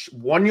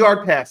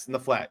 1-yard pass in the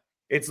flat.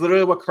 It's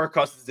literally what Kirk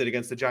Cousins did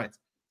against the Giants.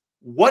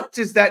 What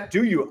does that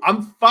do you?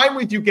 I'm fine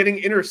with you getting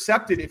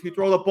intercepted if you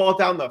throw the ball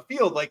down the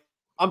field. Like,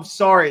 I'm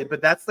sorry,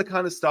 but that's the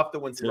kind of stuff that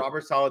when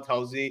Robert Saleh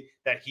tells me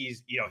that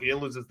he's, he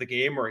didn't lose the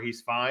game or he's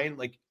fine.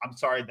 Like, I'm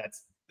sorry,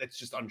 that's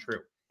just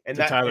untrue. And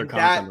it's Tyler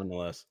Conklin,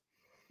 nonetheless.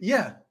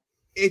 Yeah,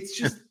 it's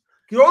just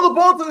throw the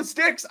ball to the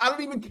sticks. I don't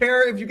even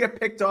care if you get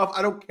picked off.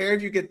 I don't care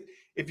if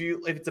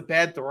it's a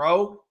bad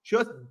throw.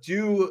 Just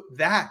do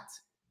that.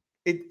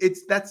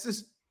 That's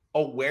just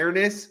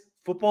awareness,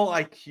 football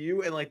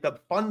IQ, and like the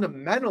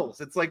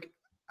fundamentals. It's like,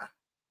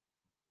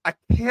 I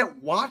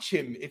can't watch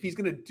him if he's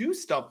going to do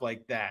stuff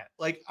like that.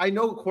 Like, I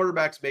know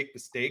quarterbacks make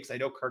mistakes. I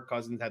know Kirk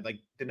Cousins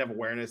didn't have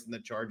awareness in the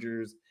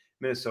Chargers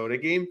Minnesota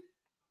game,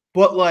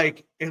 but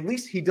like, at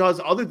least he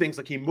does other things.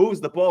 Like he moves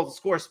the ball to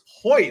score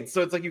points.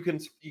 So it's like, you can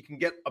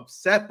get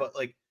upset, but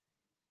like,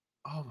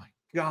 oh my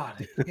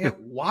God, I can't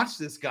watch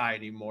this guy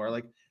anymore.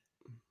 Like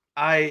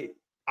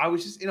I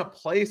was just in a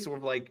place where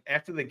like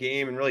after the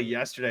game and really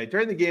yesterday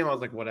during the game, I was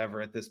like, whatever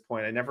at this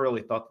point. I never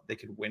really thought that they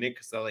could win it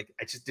because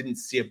I just didn't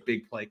see a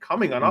big play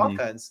coming on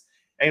offense.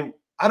 And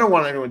I don't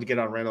want anyone to get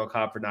on Randall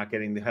Cobb for not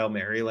getting the Hail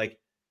Mary. Like,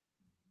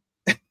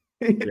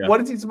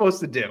 what is he supposed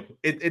to do?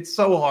 It's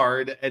so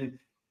hard. And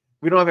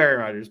we don't have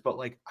Aaron Rodgers, but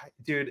like,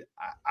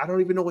 I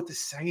don't even know what to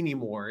say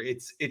anymore.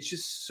 It's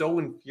just so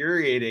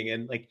infuriating.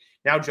 And like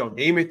now Joe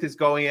Namath is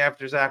going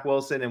after Zach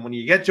Wilson. And when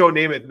you get Joe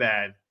Namath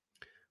mad,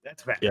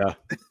 that's bad. Yeah.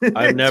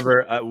 I've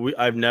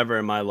never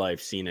in my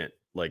life seen it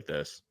like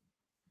this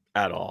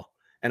at all.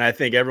 And I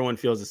think everyone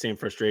feels the same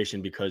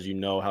frustration because you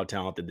know how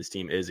talented this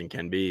team is and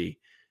can be.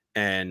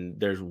 And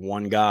there's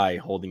one guy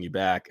holding you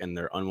back and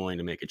they're unwilling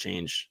to make a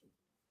change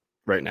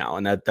right now.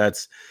 And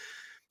that's,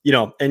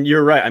 and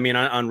you're right. I mean,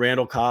 on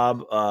Randall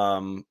Cobb,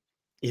 I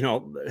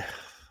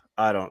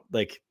don't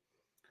like,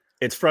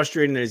 It's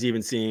frustrating that he's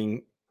even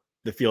seeing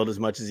the field as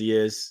much as he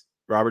is.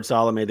 Robert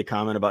Saleh made the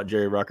comment about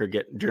Jeremy Rucker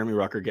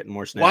getting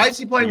more snaps. Why is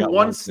he playing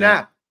one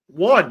snap?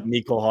 One.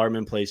 Mecole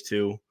Hardman plays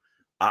 2.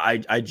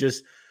 I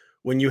just,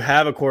 when you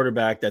have a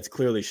quarterback that's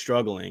clearly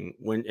struggling,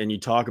 and you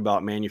talk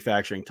about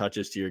manufacturing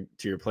touches to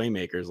your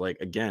playmakers, like,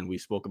 again, we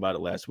spoke about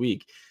it last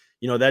week.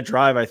 That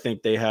drive I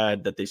think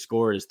they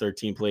scored is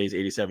 13 plays,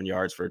 87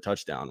 yards for a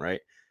touchdown, right?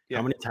 Yeah.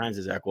 How many times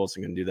is Zach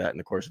Wilson going to do that in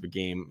the course of a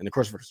game, in the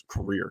course of his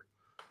career,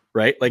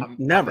 right? Like,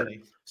 never.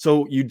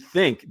 So you'd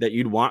think that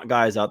you'd want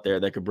guys out there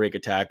that could break a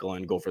tackle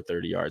and go for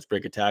 30 yards,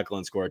 break a tackle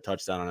and score a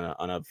touchdown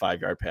on a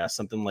 5-yard pass,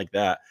 something like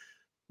that.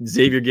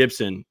 Xavier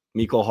Gipson,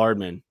 Mecole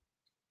Hardman,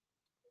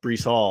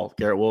 Breece Hall,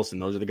 Garrett Wilson,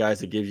 those are the guys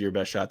that give you your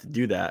best shot to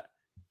do that.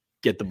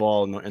 Get the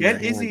ball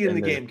get Izzy in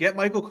the game. Get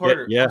Michael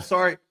Carter. Yeah. I'm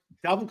sorry.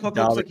 Dalvin Cook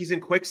looks like he's in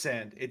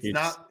quicksand. It's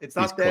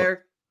not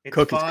there. It's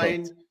Cook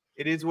fine.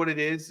 It is what it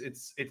is.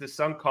 It's a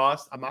sunk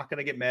cost. I'm not going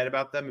to get mad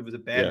about them. It was a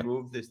bad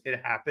move.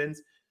 It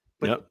happens.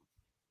 But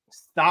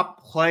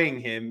stop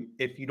playing him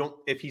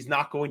if he's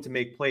not going to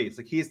make plays.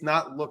 Like, he has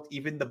not looked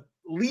even the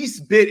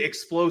least bit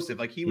explosive.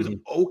 Like, he was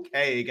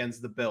okay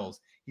against the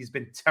Bills. He's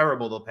been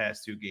terrible the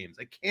past 2 games.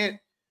 I can't,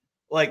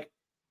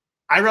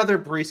 I'd rather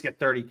Breece get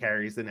 30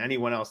 carries than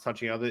anyone else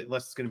touching other,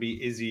 unless it's going to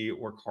be Izzy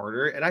or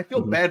Carter. And I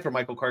feel bad for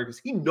Michael Carter because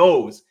he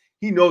knows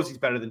he's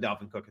better than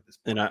Dalvin Cook at this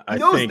point. And I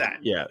think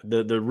that.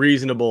 The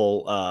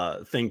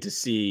reasonable thing to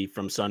see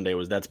from Sunday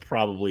was that's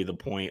probably the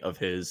point of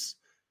his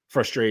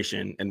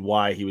frustration and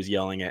why he was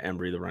yelling at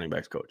Embry, the running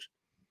backs coach.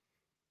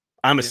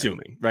 I'm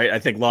assuming, right? I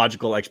think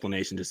logical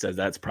explanation just says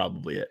that's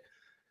probably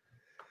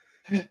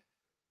it.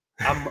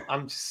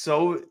 I'm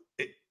so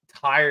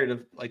tired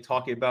of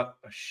talking about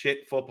a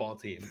shit football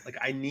team.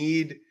 I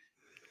need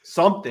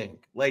something.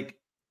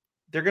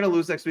 They're gonna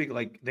lose next week.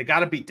 They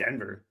got to beat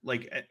Denver.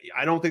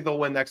 I don't think they'll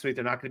win next week.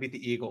 They're not gonna beat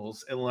the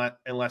Eagles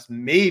unless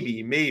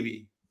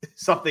maybe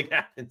something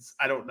happens.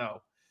 I don't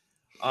know.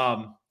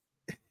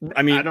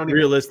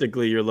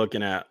 Realistically, you're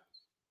looking at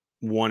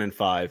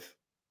 1-5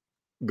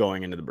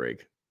 going into the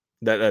break.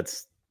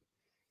 That's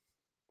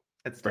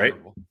right.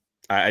 Terrible.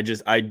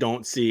 I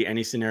don't see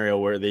any scenario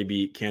where they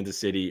beat Kansas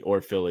City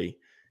or Philly.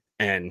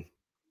 And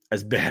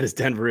as bad as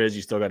Denver is,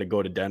 you still got to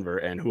go to Denver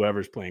and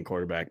whoever's playing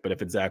quarterback. But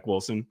if it's Zach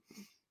Wilson,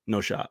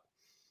 no shot.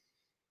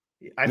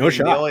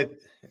 Shot.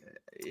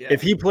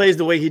 If he plays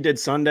the way he did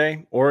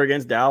Sunday or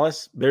against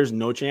Dallas, there's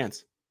no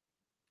chance.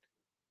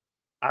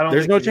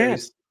 There's no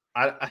chance.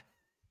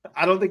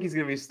 I don't think he's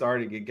going to be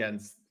starting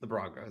against the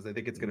Broncos. I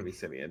think it's going to be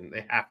Siemian.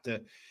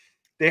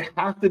 They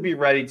have to be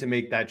ready to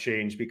make that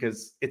change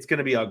because it's going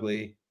to be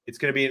ugly. It's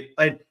going to be,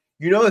 and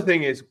the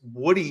thing is,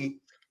 Woody,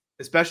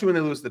 especially when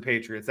they lose to the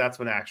Patriots, that's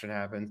when action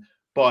happens.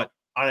 But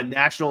on a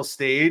national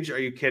stage, are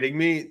you kidding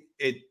me?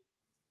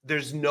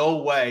 There's no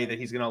way that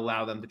he's going to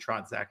allow them to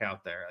trot Zach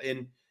out there.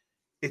 And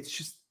it's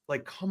just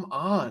come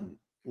on.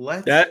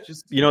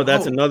 That's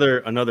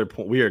another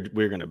point.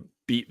 We're going to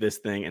beat this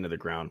thing into the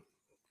ground.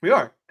 We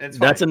are. And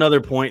that's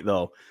another point,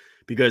 though,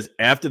 because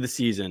after the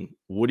season,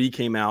 Woody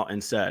came out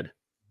and said,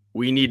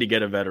 we need to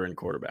get a veteran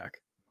quarterback.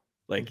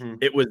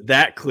 It was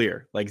that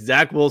clear.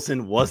 Zach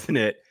Wilson wasn't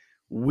it.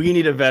 We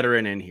need a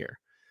veteran in here.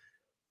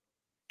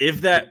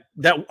 If that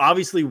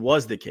obviously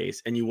was the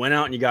case, and you went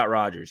out and you got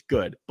Rodgers,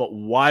 good. But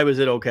why was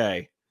it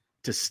okay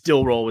to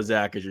still roll with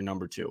Zach as your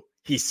number 2?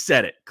 He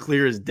said it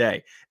clear as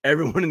day.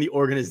 Everyone in the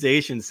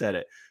organization said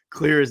it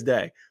clear as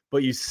day.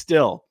 But you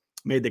still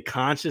made the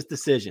conscious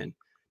decision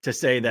to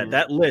say that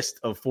that list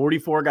of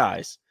 44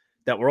 guys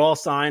that were all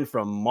signed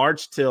from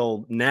March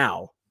till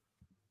now,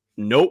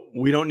 nope,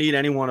 we don't need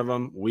any one of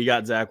them. We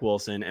got Zach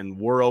Wilson, and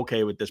we're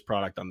okay with this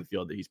product on the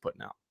field that he's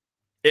putting out.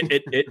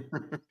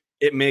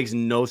 It makes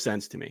no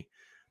sense to me.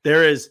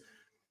 It's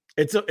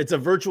a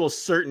virtual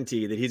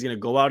certainty that he's going to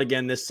go out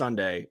again this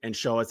Sunday and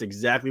show us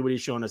exactly what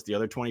he's shown us the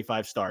other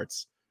 25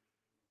 starts.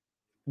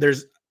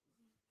 There's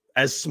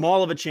as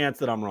small of a chance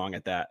that I'm wrong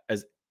at that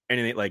as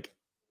anything,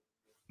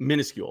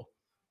 minuscule.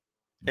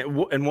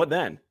 And what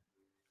then?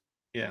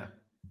 Yeah,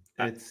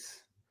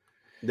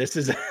 this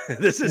is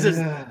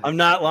I'm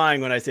not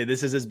lying when I say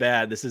this is as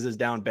bad. This is as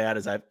down bad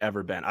as I've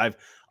ever been.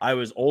 I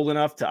was old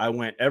enough I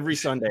went every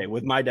Sunday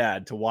with my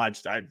dad to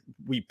watch.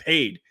 We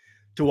paid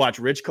to watch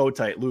Rich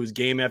Kotite lose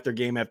game after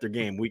game after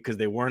game because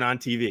they weren't on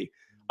TV.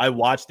 I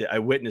watched it. I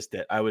witnessed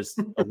it. I was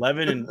 10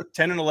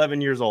 and 11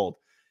 years old.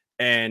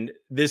 And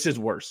this is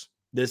worse.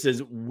 This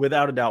is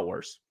without a doubt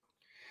worse.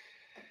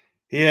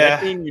 Yeah.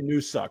 That team you knew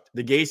sucked.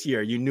 The Gase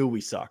year, you knew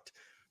we sucked.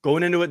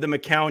 Going into it, the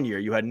McCown year,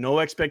 you had no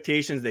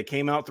expectations. They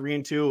came out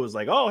 3-2. It was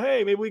oh,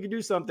 hey, maybe we could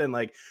do something.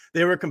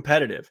 They were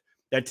competitive.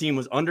 That team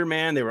was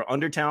undermanned. They were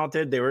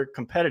under-talented. They were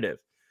competitive.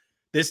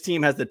 This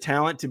team has the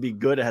talent to be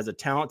good. It has a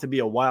talent to be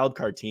a wild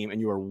card team, and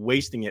you are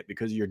wasting it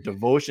because of your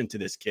devotion to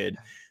this kid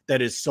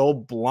that is so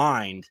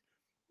blind.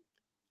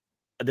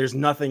 There's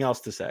nothing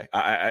else to say.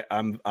 I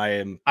am.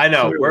 I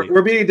know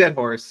we're beating a dead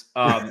horse.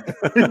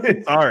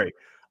 Sorry,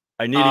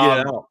 I need to get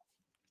it out.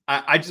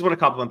 I just want to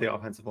compliment the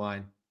offensive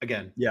line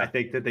again. Yeah, I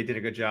think that they did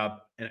a good job,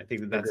 and I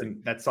think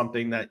that's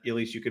something that at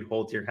least you could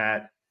hold to your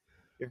hat.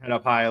 your head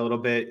up high a little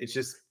bit. It's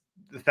just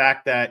the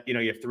fact that,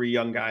 you have 3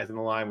 young guys in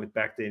the line with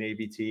Becton,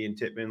 ABT, and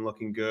Tittman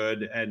looking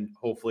good. And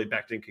hopefully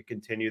Becton could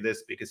continue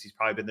this because he's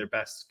probably been their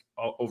best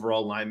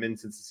overall lineman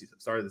since the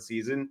start of the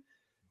season.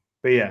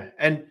 But yeah,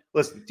 and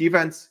listen,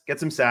 defense, get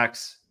some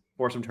sacks,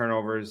 force some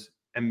turnovers,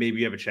 and maybe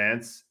you have a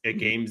chance at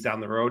games down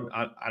the road.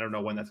 I don't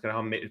know when that's going to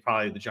come. It's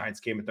probably the Giants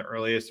game at the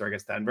earliest, or I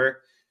guess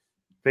Denver.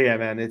 But yeah,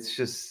 man, it's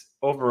just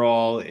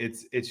overall,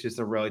 it's just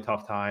a really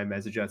tough time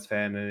as a Jets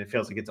fan, and it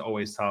feels like it's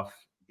always tough,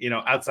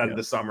 outside of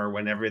the summer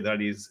when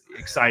everybody's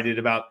excited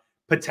about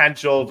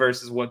potential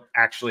versus what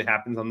actually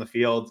happens on the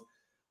field.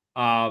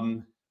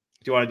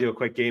 Do you want to do a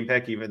quick game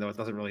pick, even though it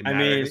doesn't really matter?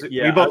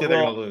 We both think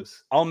they're going to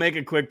lose. I'll make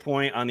a quick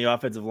point on the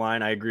offensive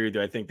line. I agree with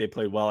you. I think they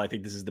played well. I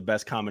think this is the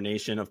best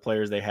combination of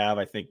players they have.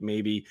 I think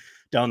maybe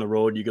down the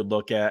road you could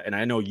look at, and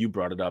I know you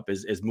brought it up,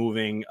 is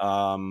moving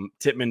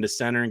Tittman to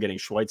center and getting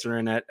Schweitzer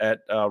in at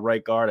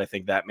right guard. I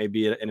think that may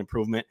be an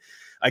improvement.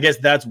 I guess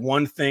that's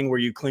one thing where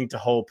you cling to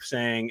hope,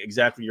 saying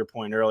exactly your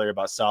point earlier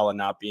about Saleh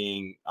not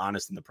being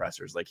honest in the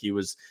pressers. Like he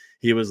was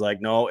like,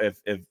 no, if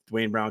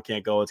Dwayne Brown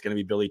can't go, it's going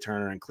to be Billy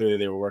Turner. And clearly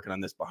they were working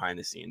on this behind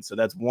the scenes. So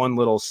that's one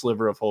little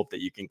sliver of hope that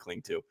you can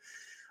cling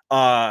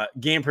to.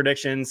 Game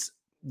predictions.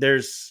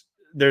 There's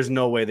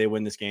no way they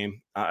win this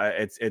game.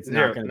 It's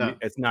not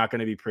going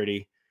to be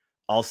pretty.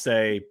 I'll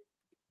say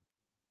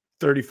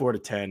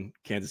 34-10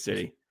 Kansas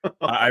City.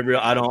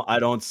 I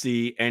don't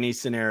see any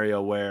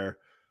scenario where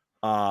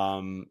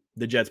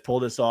the Jets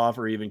pull this off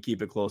or even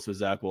keep it close with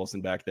Zach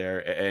Wilson back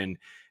there.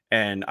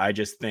 And I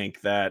just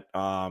think that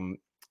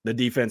the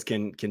defense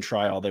can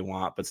try all they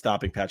want, but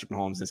stopping Patrick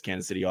Mahomes' this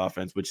Kansas City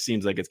offense, which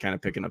seems like it's kind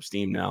of picking up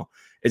steam now,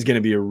 is going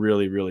to be a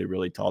really, really,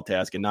 really tall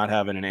task, and not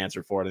having an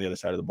answer for it on the other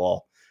side of the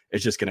ball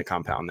is just going to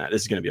compound that.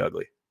 This is going to be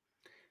ugly.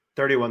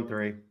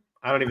 31-3.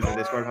 I don't even think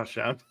they scored a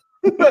touchdown.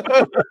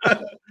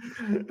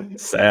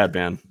 Sad,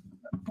 man.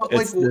 But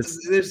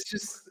there's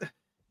just,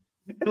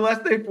 unless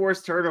they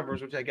force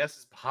turnovers, which I guess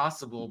is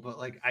possible, but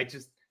I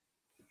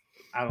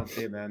don't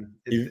see it, man.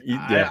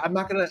 I'm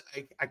not gonna.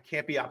 I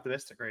can't be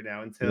optimistic right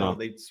now until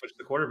they switch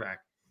the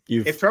quarterback.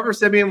 If Trevor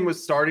Siemian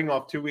was starting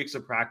off 2 weeks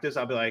of practice,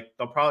 I'd be like,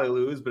 they'll probably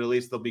lose, but at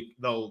least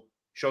they'll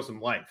show some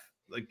life.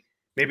 Like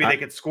maybe they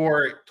could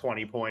score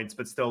 20 points,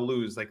 but still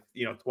lose,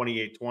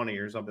 28-20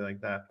 or something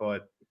like that.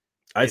 But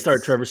I'd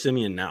start Trevor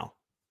Siemian now.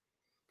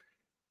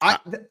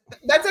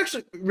 That's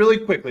actually really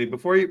quickly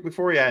before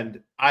we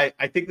end. I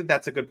think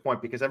that's a good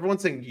point because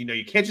everyone's saying,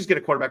 you can't just get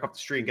a quarterback off the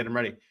street and get him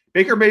ready.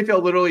 Baker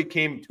Mayfield literally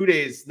came 2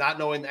 days not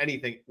knowing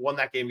anything, won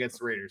that game against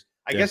the Raiders.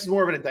 I guess it's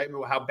more of an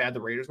indictment of how bad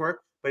the Raiders were,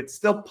 but it's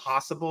still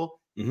possible.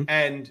 Mm-hmm.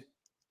 And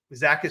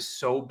Zach is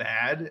so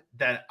bad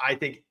that I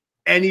think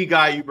any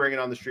guy you bring in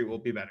on the street will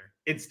be better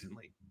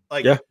instantly.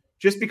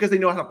 Just because they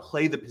know how to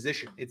play the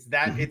position. It's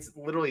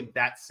literally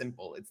that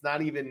simple. It's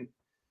not even.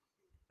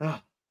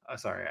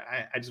 Sorry,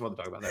 I just want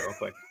to talk about that real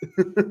quick.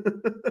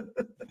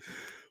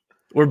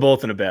 We're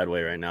both in a bad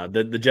way right now.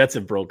 The Jets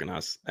have broken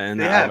us,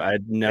 and I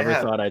never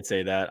thought I'd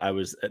say that.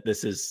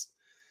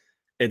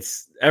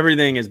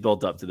 Everything is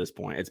built up to this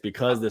point. It's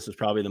because this was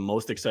probably the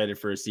most excited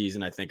for a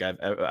season I think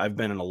I've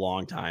been in a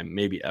long time,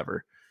 maybe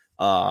ever.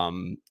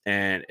 And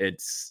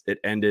it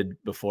ended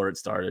before it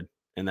started,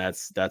 and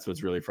that's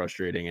what's really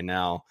frustrating. And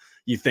now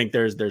you think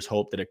there's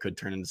hope that it could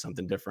turn into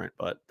something different,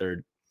 but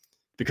they're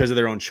because of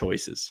their own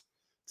choices.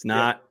 It's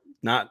not.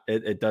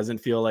 It doesn't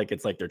feel like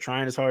it's like they're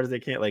trying as hard as they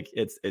can. Like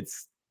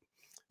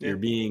you're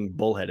being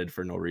bullheaded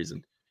for no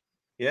reason.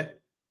 Yeah. I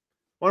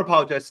want to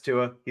apologize to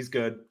Tua. He's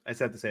good. I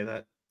just have to say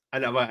that. I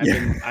know, but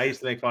I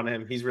used to make fun of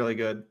him. He's really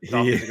good.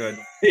 Dolphins are good.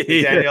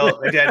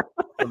 Daniel.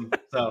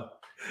 So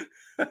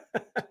I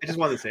just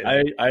wanted to say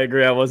that. I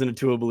agree. I wasn't a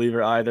Tua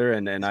believer either,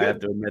 and I have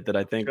to admit that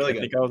I think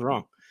I was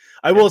wrong.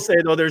 I will say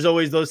though, there's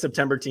always those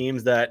September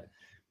teams that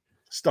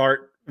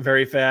start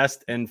very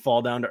fast and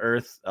fall down to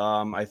earth.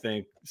 I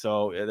think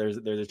so. There's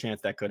a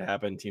chance that could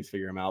happen. Teams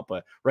figure them out,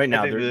 but right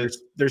now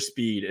their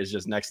speed is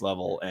just next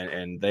level,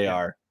 and they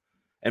are.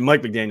 And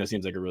Mike McDaniel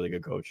seems like a really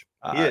good coach.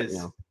 He is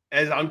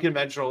as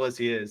unconventional as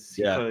he is.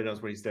 He clearly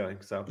knows what he's doing.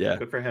 So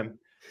good for him.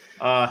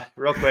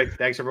 Real quick,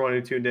 thanks everyone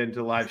who tuned in to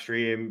the live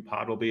stream.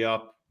 Pod will be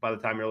up by the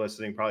time you're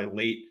listening, probably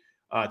late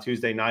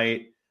Tuesday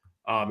night.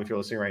 If you're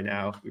listening right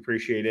now, we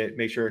appreciate it.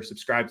 Make sure to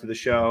subscribe to the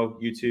show,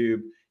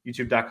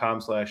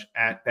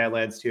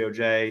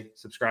 youtube.com/@BadlandsTOJ.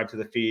 Subscribe to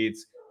the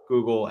feeds,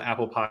 Google,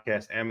 Apple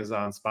Podcasts,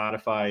 Amazon,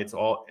 Spotify. It's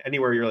all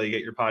anywhere you really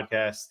get your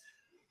podcasts.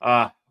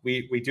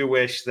 We do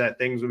wish that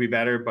things would be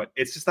better, but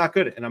it's just not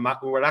good. And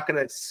we're not going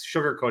to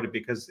sugarcoat it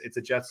because it's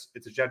a Jet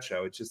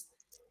show. It's just,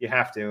 you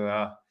have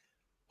to,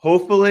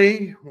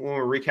 hopefully when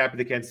we're recapping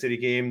the Kansas City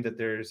game, that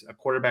there's a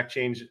quarterback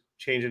change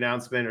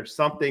announcement or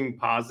something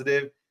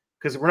positive,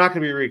 because we're not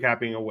going to be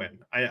recapping a win.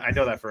 I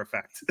know that for a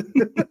fact.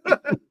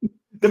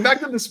 The fact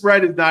that the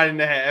spread is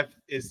 9.5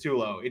 is too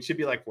low. It should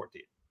be like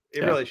 14.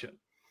 It really should.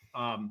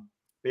 But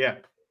yeah,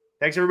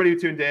 thanks everybody who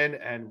tuned in,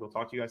 and we'll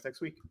talk to you guys next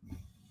week.